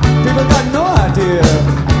 People got no idea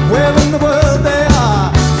where in the world they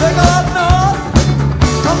are. They go up north,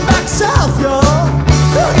 come back south, y'all.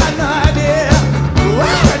 They got no idea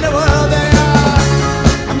where in the world they are.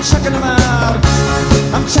 I'm checking them out.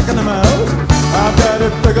 I've got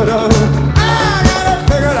it figured out. We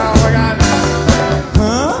got,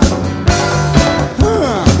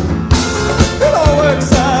 it all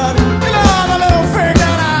works out. You know I'm a little freaked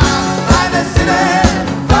out. Find a city,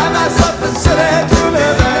 find myself a city to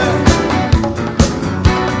live in.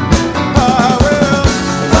 I will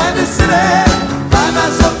find a city, find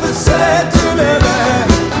myself a city to live in.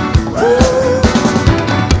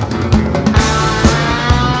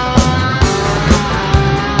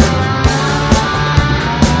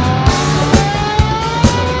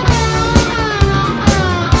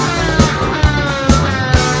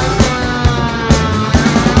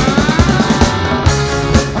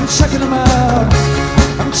 I'm checking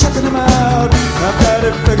them out. I've got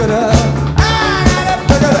it figured out.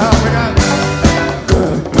 We got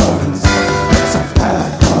good points, some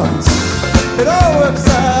bad points. It all works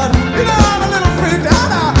out. You know I'm a little freaked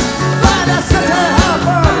out. I find a city, how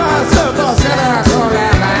far myself a city to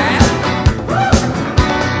live in.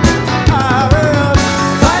 I will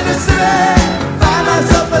find a city, find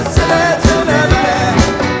myself a city to live in.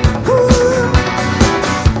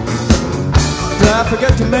 Did I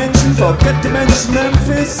forget to mention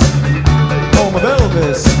Memphis, home of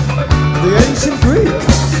Elvis, the ancient Greek?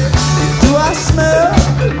 Do I smell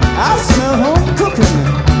home cooking.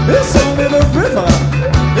 It's only the river,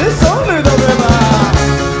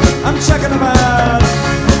 I'm checking them out,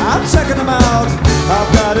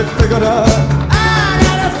 I've got it figured out.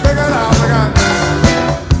 We got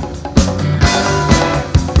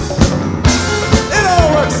it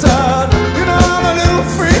all works out. You know I'm a little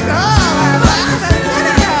freak.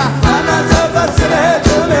 Find myself a city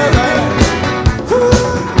to live in.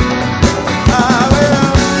 I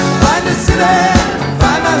will find a city,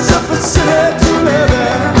 find myself a city to live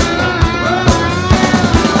in.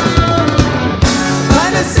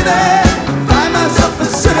 Find a city, find myself a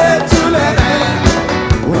city to live in.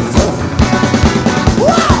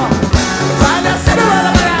 Whoa! Find a city where I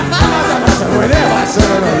find myself a city to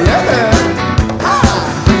live in.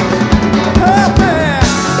 Help me!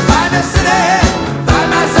 Find a city, find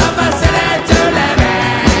myself a city to live in.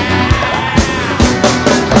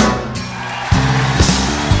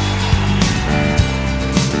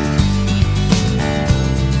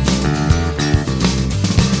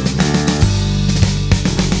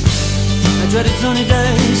 I dreaded sunny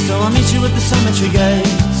days, so I'll meet you at the cemetery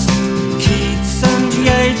gates. Keats and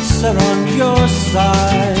Yeats are on your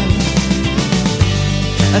side.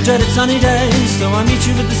 I dreaded sunny days, so I'll meet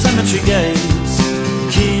you at the cemetery gates.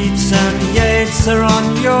 Keats and Yeats are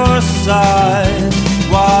on your side.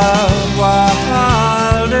 Wild,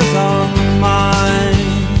 wild is on mine.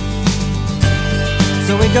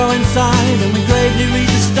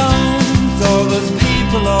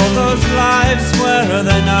 all those lives, where are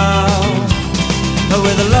they now?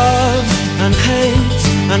 With loves and hates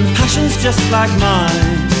and passions just like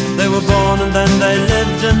mine. They were born and then they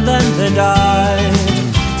lived and then they died.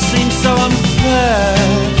 Seems so unfair,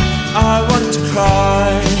 I want to cry.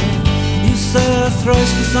 You say a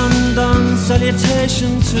thrice the sun-done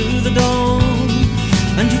salutation to the dawn,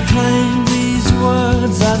 and you claim these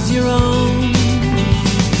words as your own.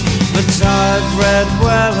 But I've read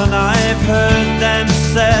well and I've heard them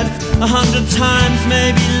said 100 times,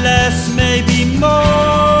 maybe less, maybe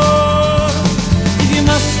more. If you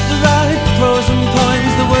must write pros and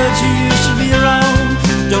poems, the words you use should be your own.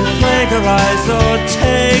 Don't plagiarize or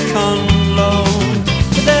take on loan.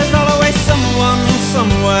 But there's always someone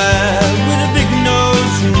somewhere with a big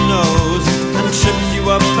nose who knows and trips you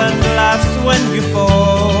up and laughs when you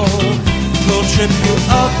fall. He'll trip you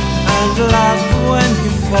up and laugh when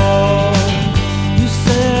you fall. You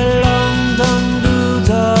say London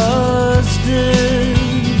dusted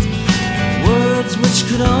words which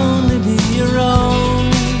could only be your own,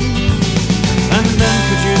 and then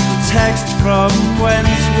produce the text from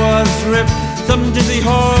whence was ripped some dizzy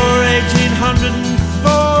whore 1804.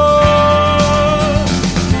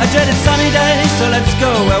 A dreaded sunny day, so let's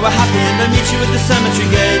go where we're happy and I'll meet you at the cemetery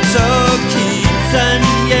gate. So Keats and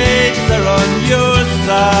Yeats are on your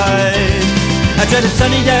side. A dreaded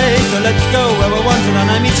sunny day, so let's go where we're wanted and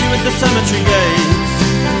I'll meet you at the cemetery gates.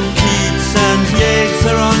 Keats and Yeats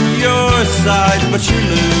are on your side, but you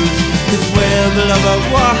lose, 'cause where the lover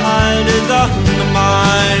wide is on the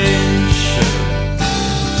mind.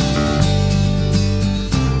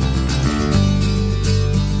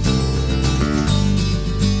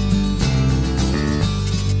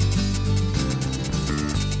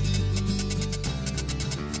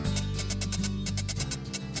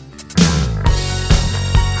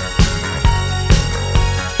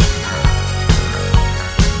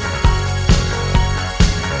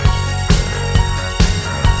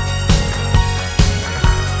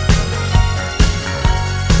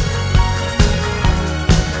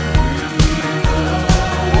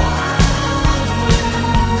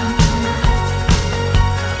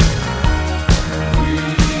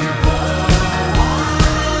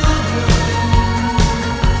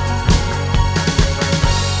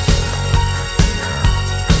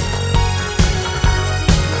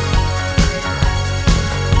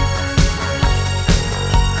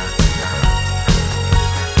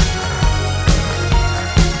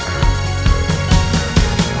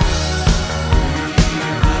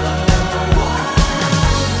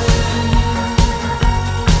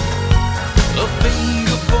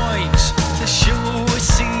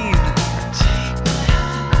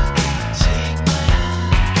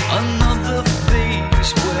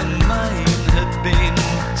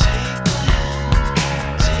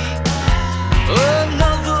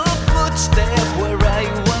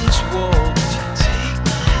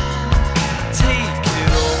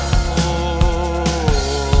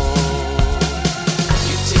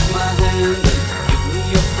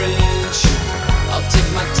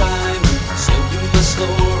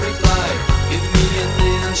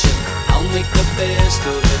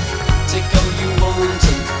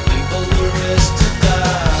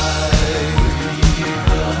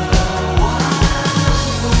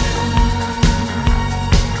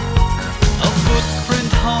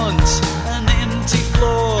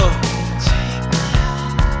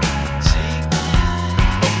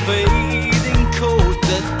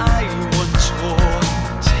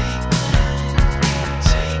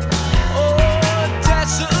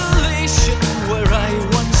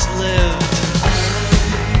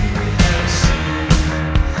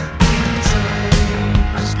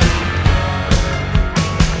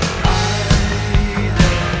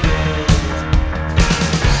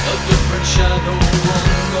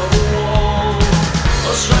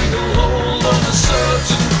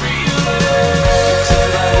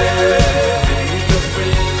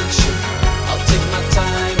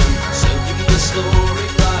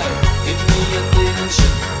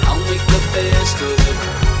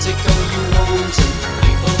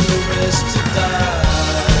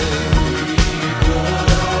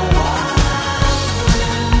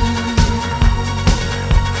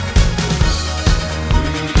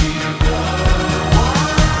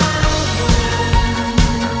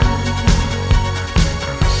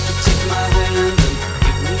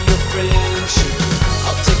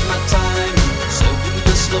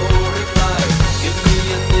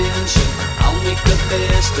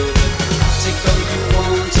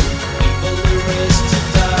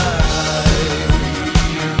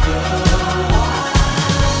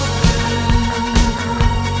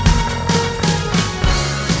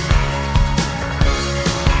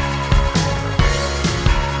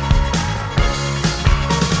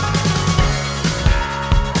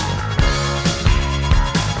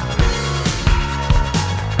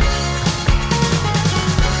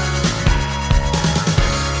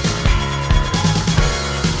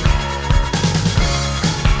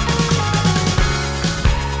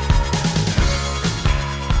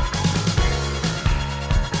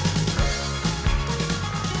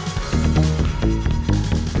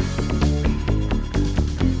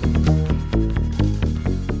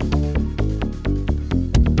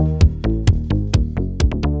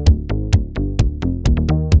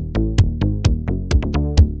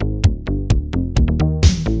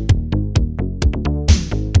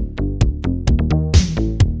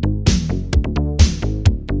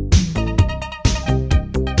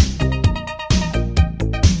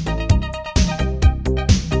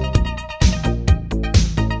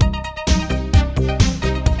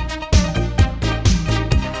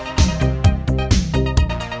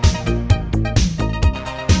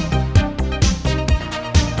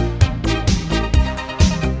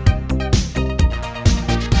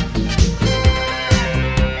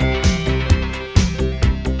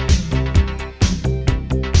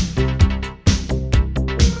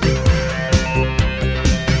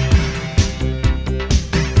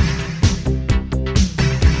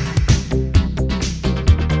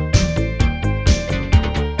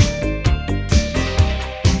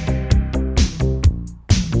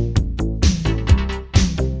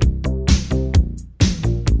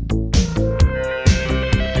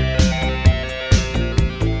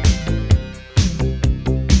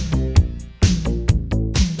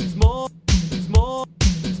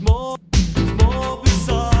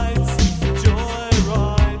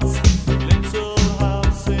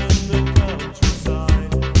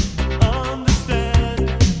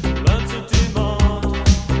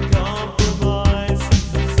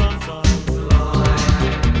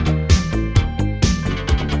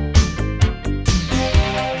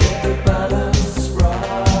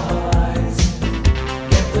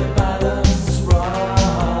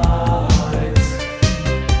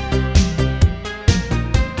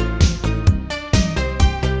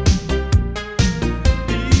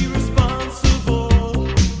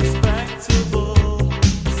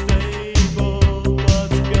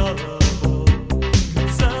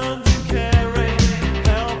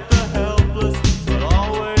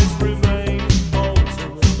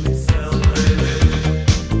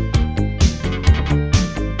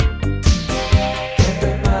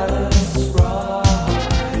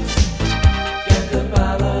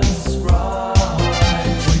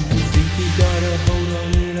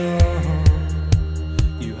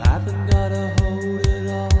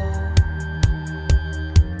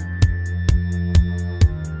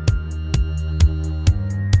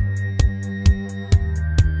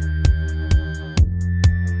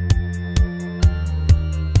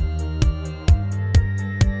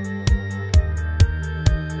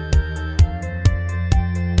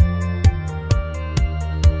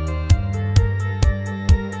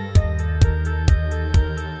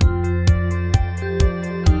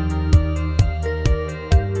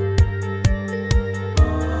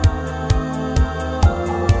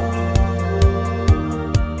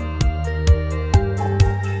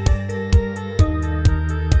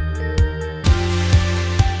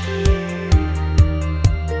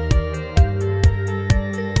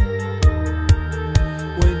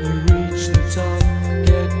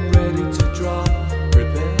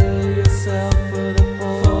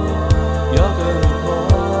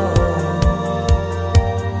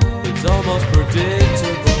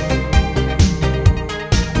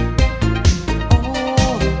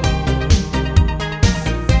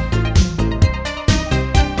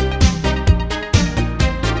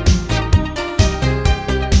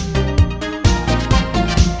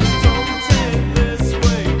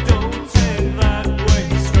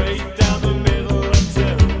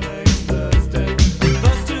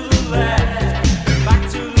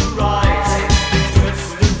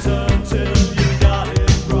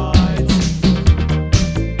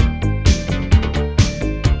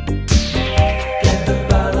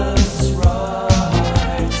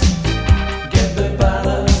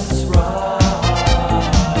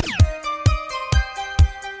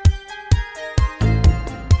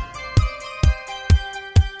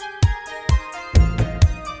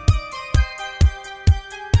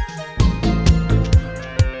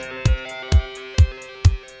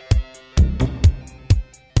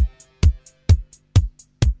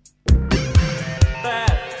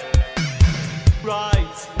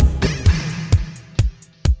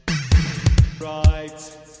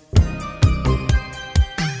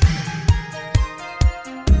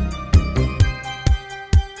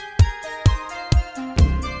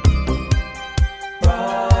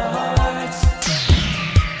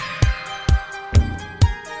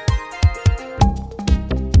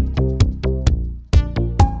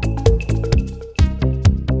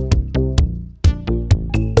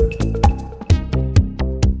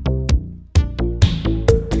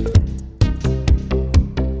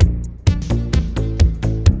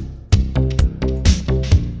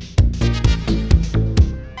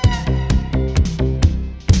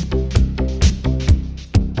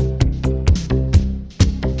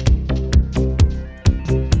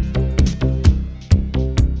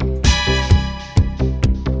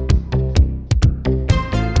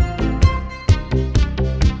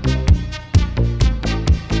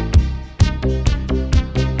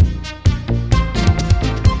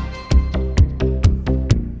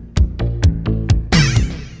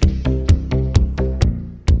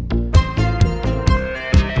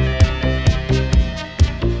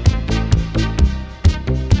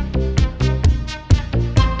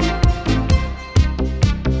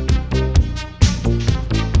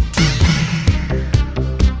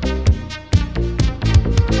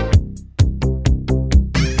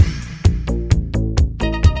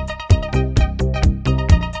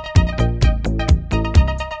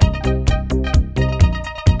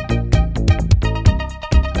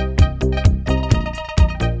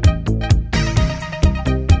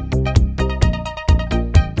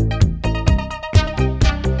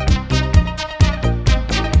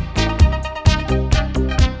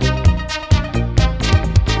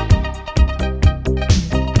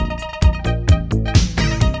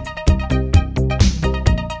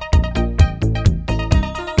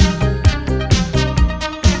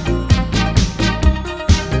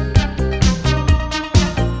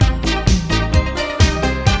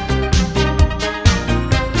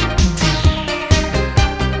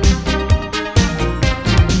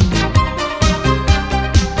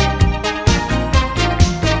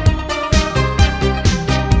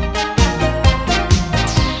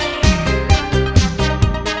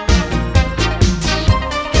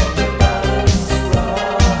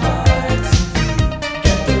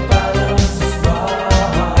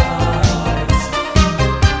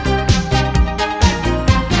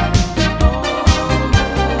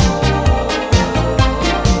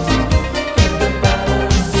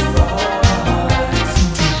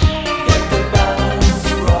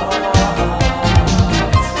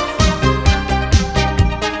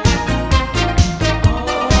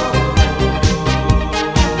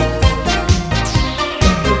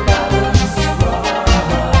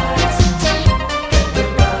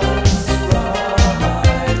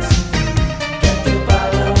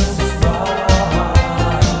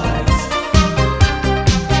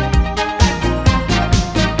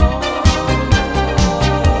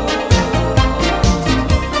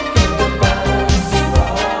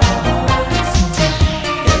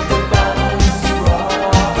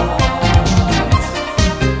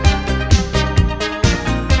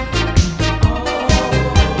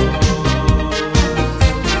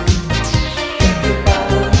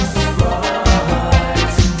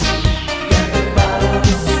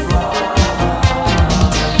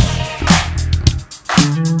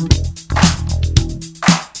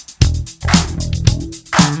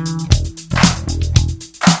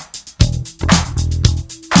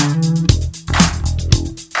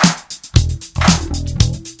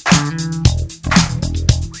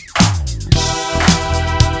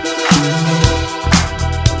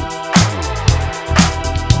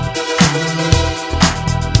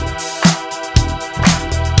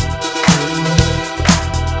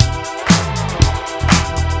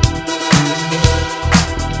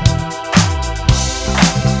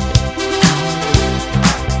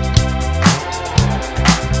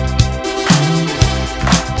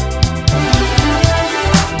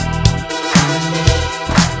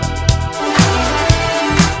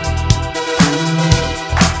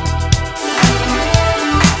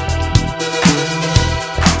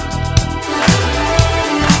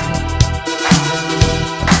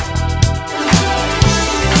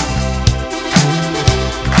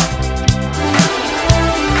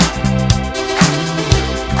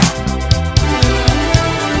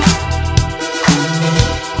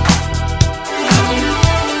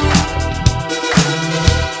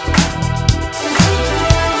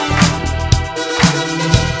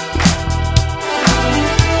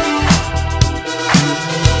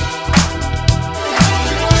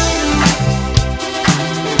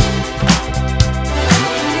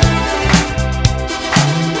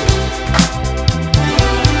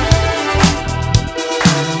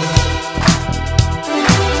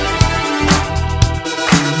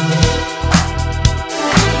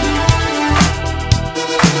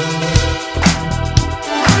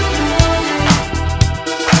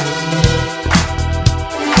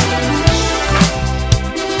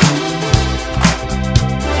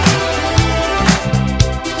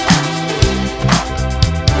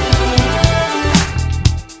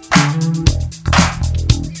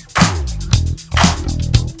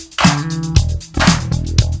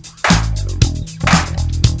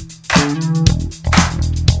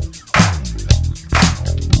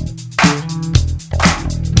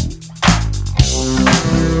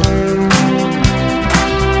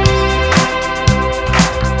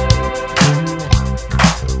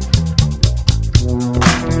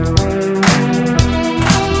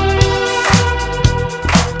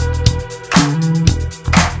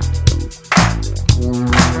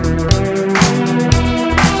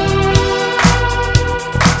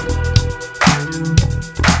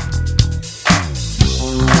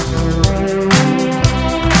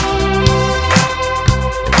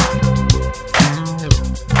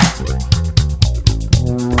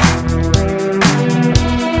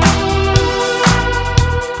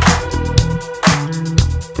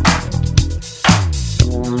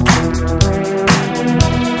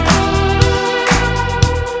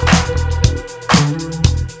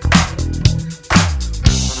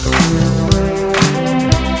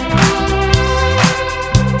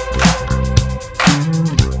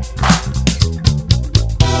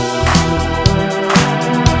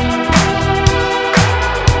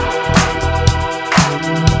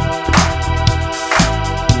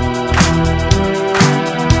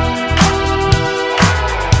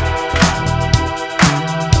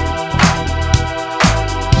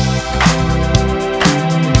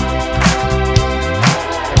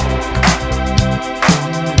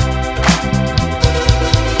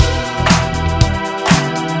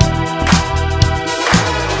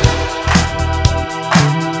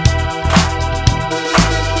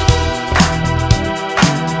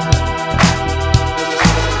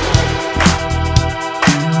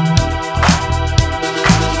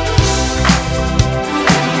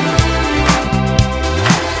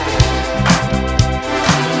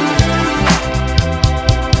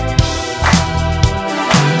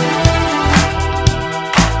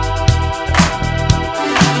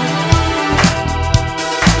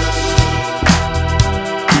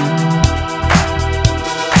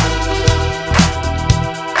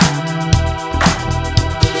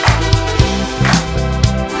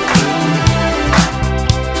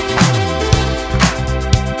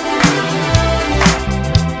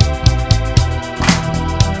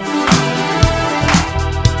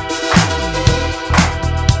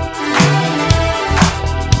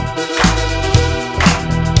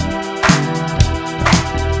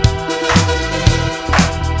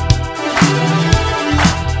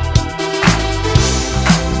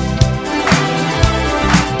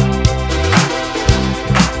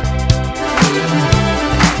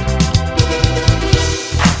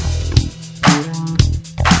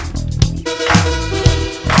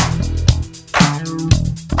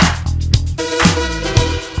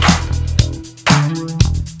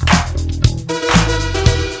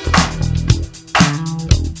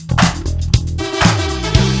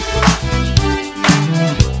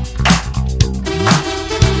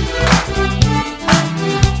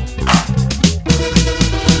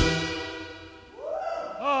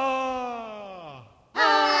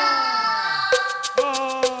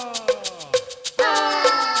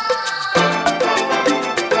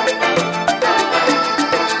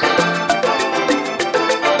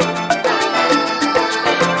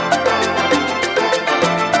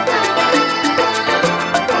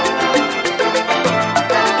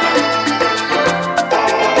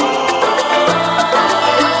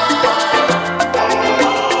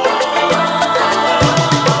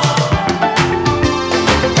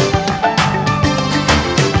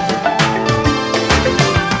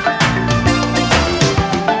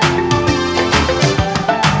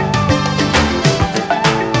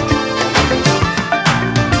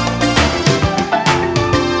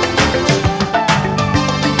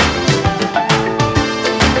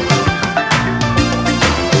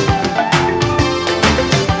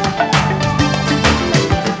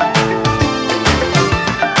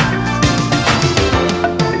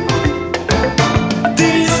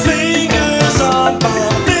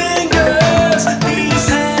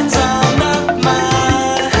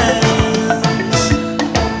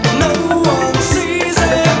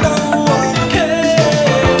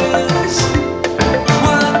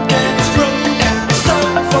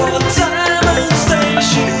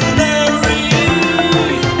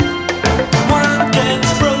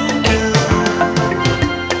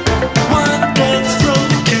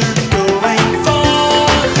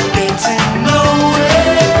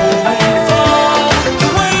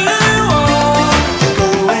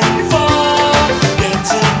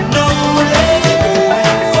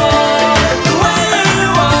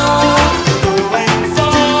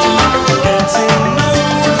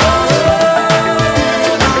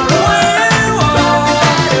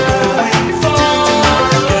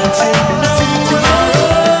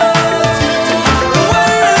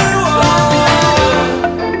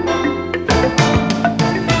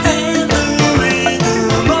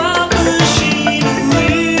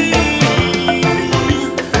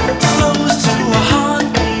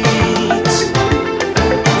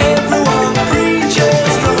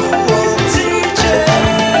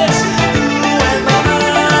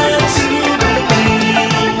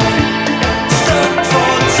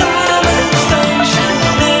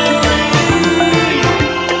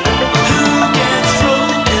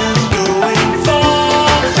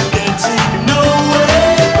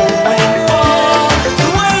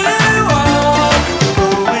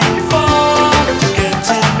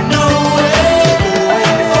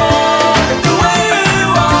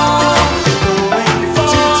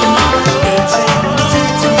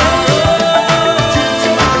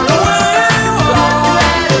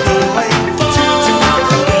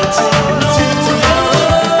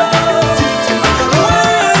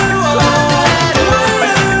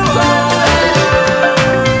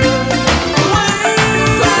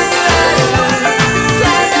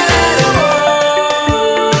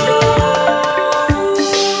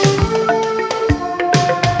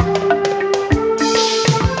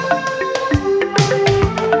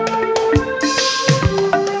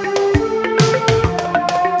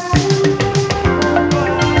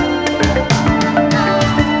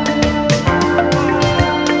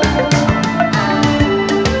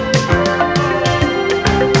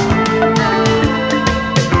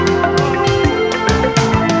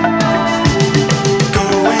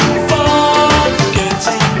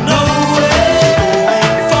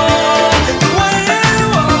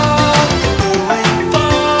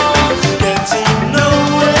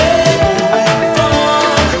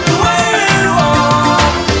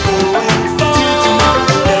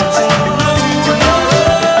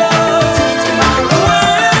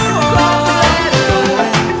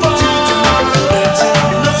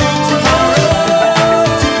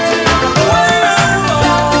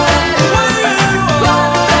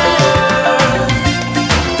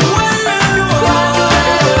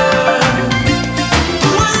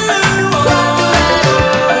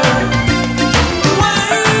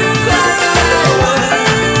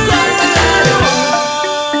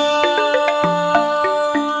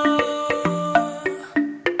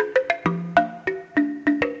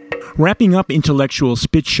 Wrapping up intellectual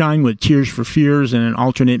Spitshine with Tears for Fears and an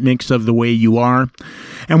alternate mix of The Way You Are.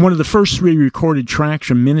 And one of the first 3 recorded tracks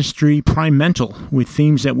from Ministry, Primental, with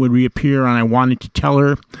themes that would reappear on I Wanted to Tell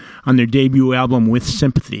Her on their debut album With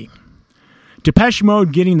Sympathy. Depeche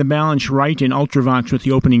Mode getting the balance right in Ultravox with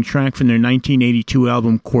the opening track from their 1982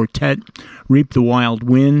 album Quartet, Reap the Wild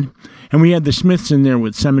Wind. And we had the Smiths in there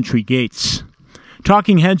with Cemetery Gates.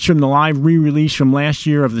 Talking Heads from the live re-release from last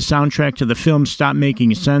year of the soundtrack to the film Stop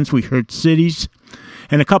Making Sense, we heard Cities,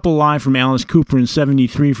 and a couple live from Alice Cooper in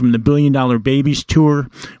 73 from the $1 Billion Babies tour,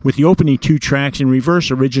 with the opening 2 tracks in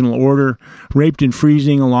reverse original order, Raped and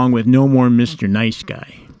Freezing, along with No More Mr. Nice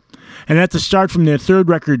Guy. And at the start from their 3rd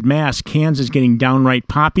record, Mask, Kansas getting downright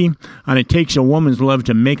poppy on It Takes a Woman's Love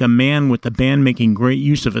to Make a Man, with the band making great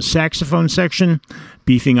use of a saxophone section,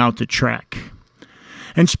 beefing out the track.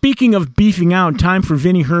 And speaking of beefing out, time for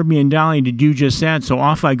Vinnie, Herbie, and Dolly to do just that, so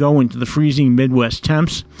off I go into the freezing Midwest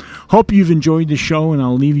temps. Hope you've enjoyed the show, and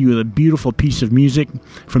I'll leave you with a beautiful piece of music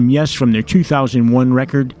from their 2001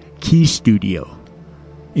 record, Key Studio.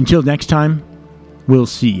 Until next time, we'll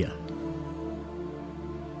see ya.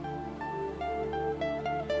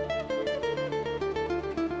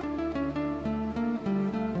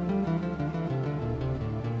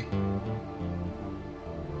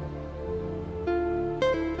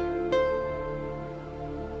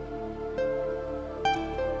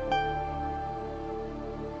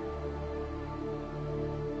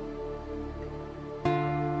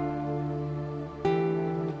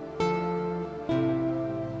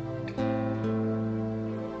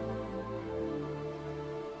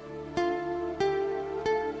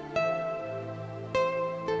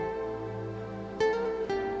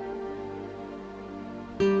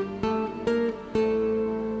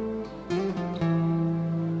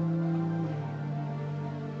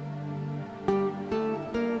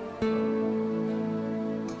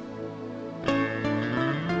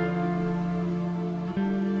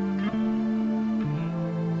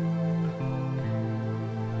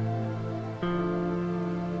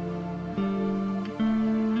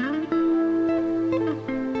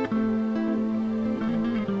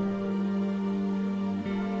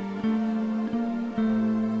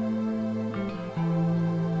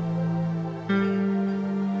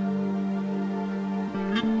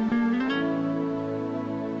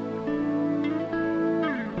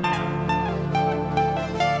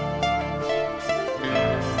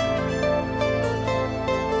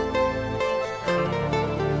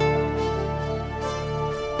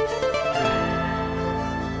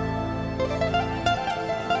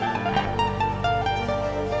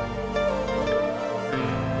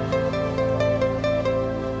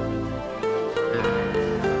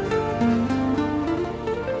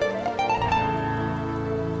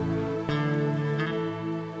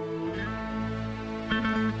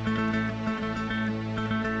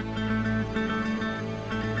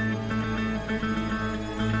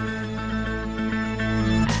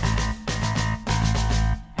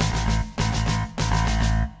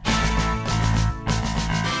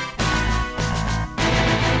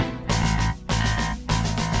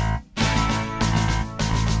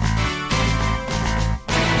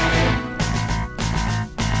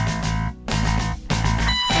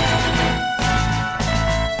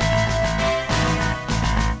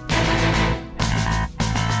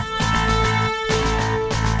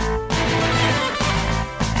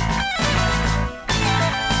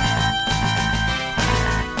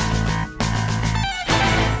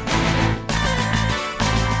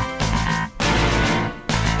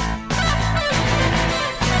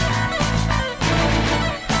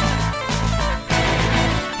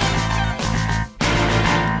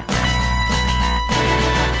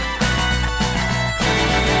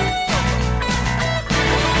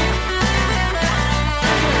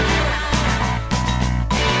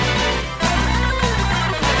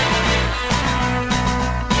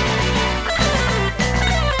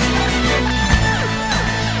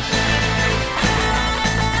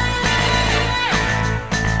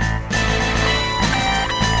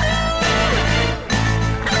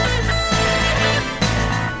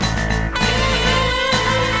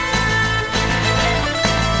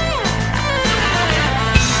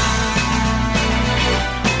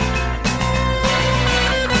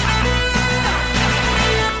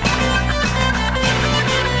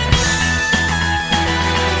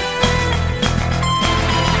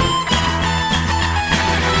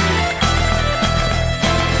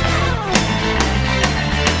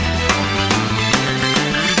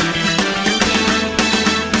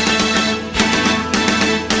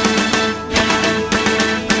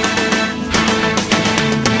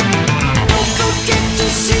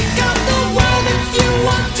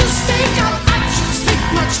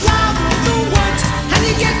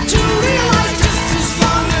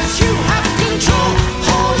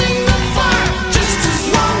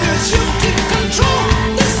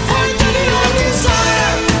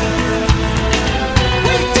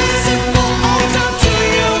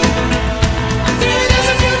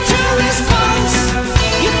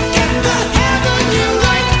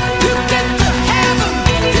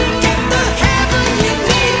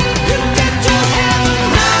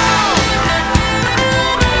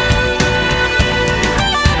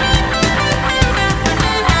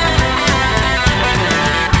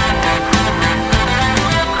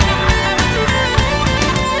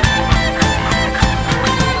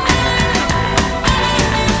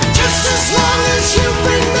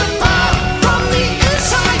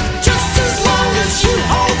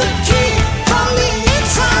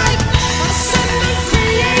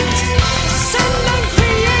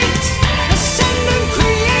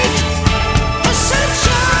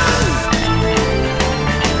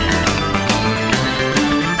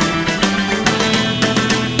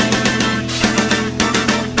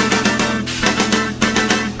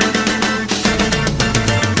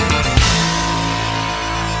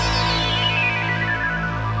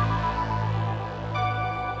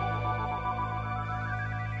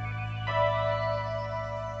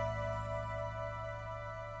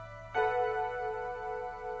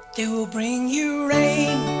 They will bring you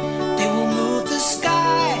rain, they will move the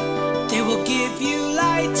sky, they will give you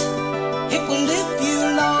light, it will live you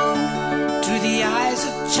long. Through the eyes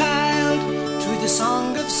of child, through the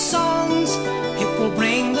song of songs, it will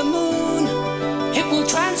bring the moon, it will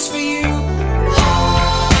transfer you.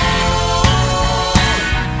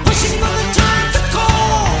 Wishing for the time to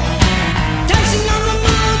call, dancing on the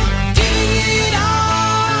moon, giving it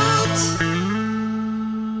out.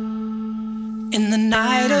 In the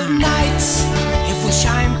night of nights, it will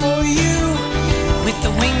shine for you. With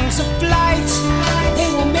the wings of light, they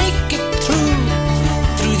will make it through.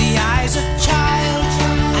 Through the eyes of child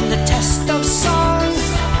and the test of song,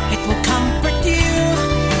 it will comfort you,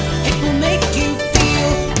 it will make you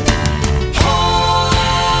feel whole.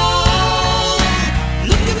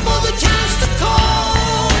 Looking for the chance to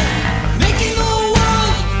call, making the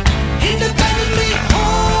world independently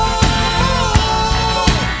whole.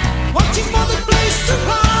 Watching for the place to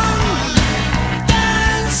run,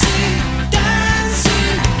 dancing,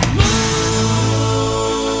 dancing, move.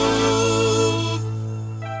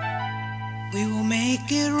 We will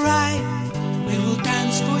make it right, we will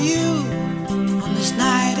dance for you. On this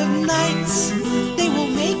night of nights, they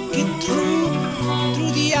will make it through.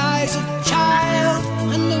 Through the eyes of child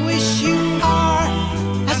and the wish you are,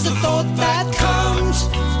 as the thought that comes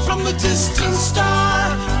from a distant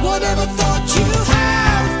star. Whatever thought you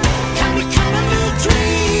have can become a new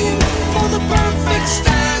dream. For the perfect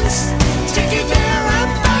stance, take you there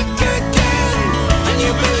and back again. And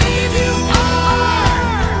you believe you are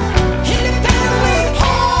independently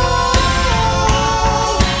whole.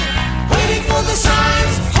 Waiting for the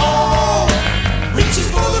signs, whole. Reaching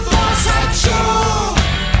for the far side shore.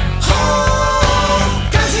 Whole.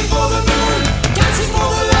 Dancing for the moon, dancing for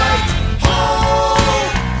the light. Whole.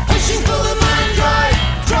 Pushing for the mind drive,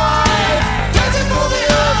 drive. Dancing for the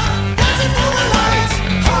earth, dancing for the light.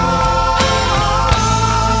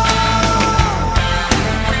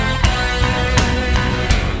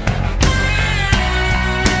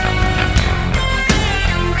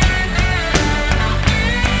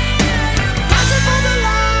 Dancing for the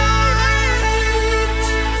light.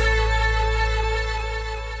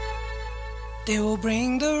 They will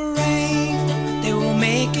bring the rain, they will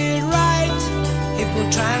make it right. It will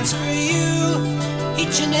transfer you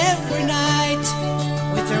each and every night.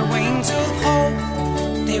 With their wings of hope,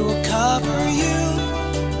 they will cover you.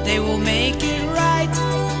 They will make it right,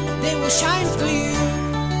 they will shine for you.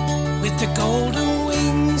 With the golden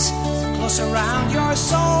wings close around your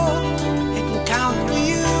soul, it will count for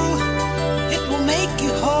you, it will make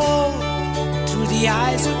you whole. Through the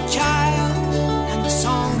eyes of child and the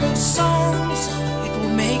song of songs, it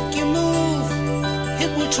will make you move,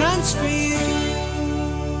 it will transfer you.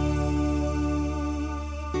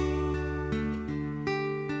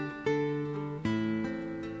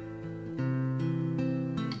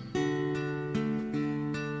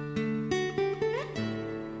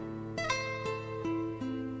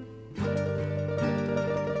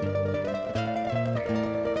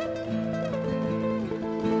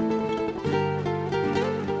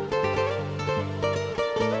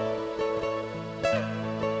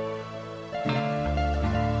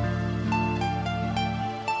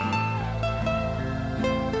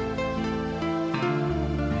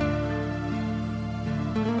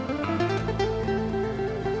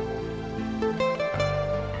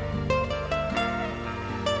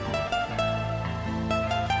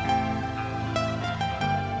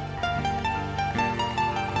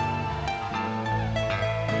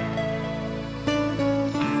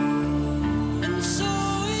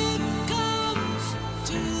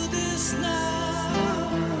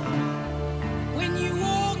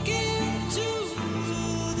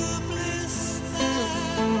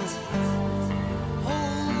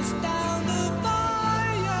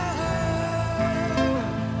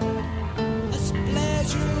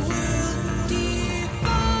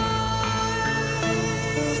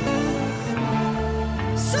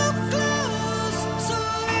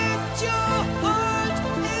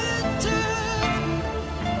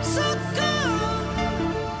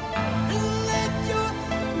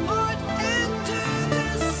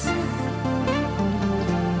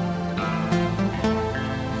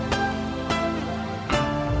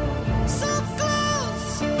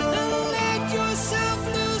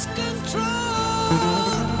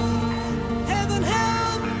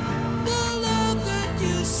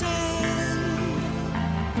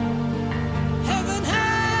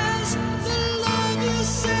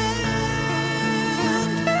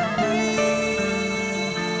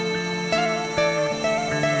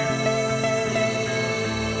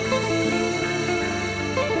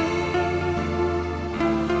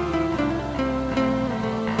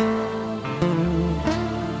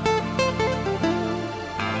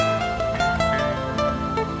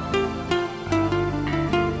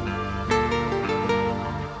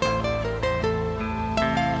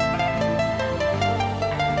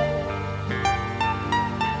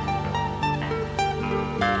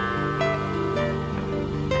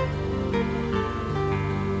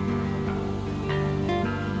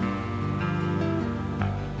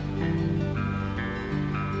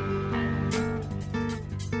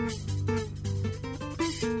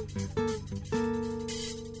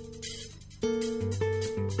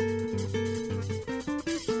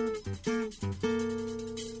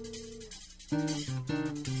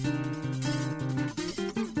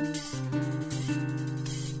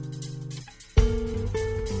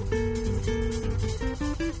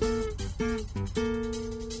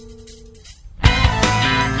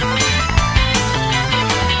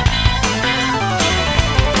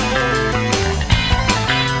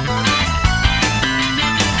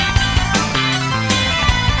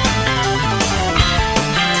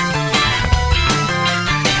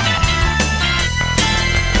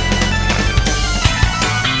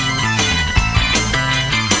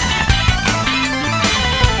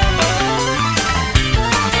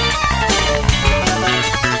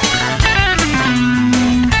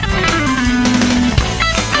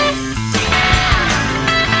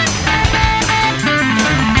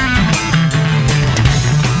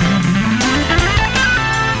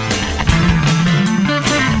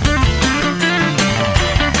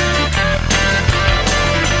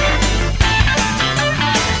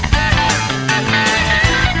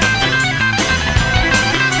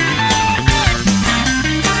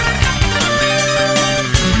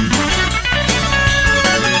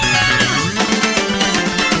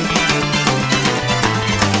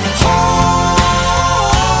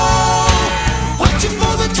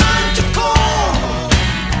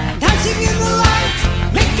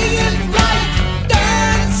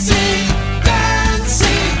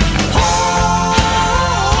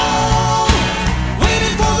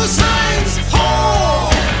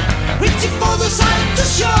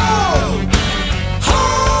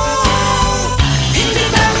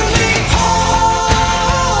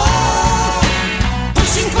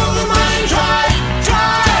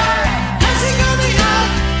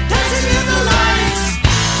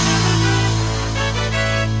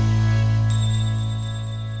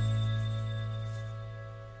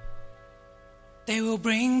 They will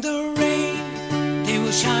bring the rain, they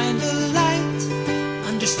will shine the light.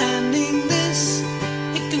 Understanding this,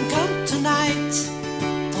 it can come tonight.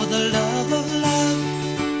 For the love of love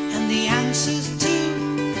and the answers too.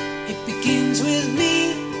 It begins with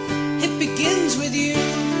me, it begins with you.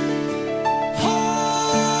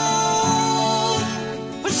 Oh,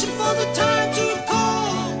 wishing for the time to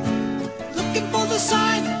call, looking for the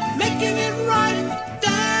sign, making it right.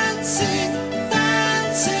 Dancing,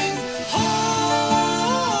 dancing. Oh,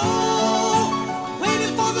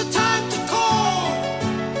 waiting for the time to call,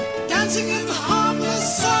 dancing in the heart.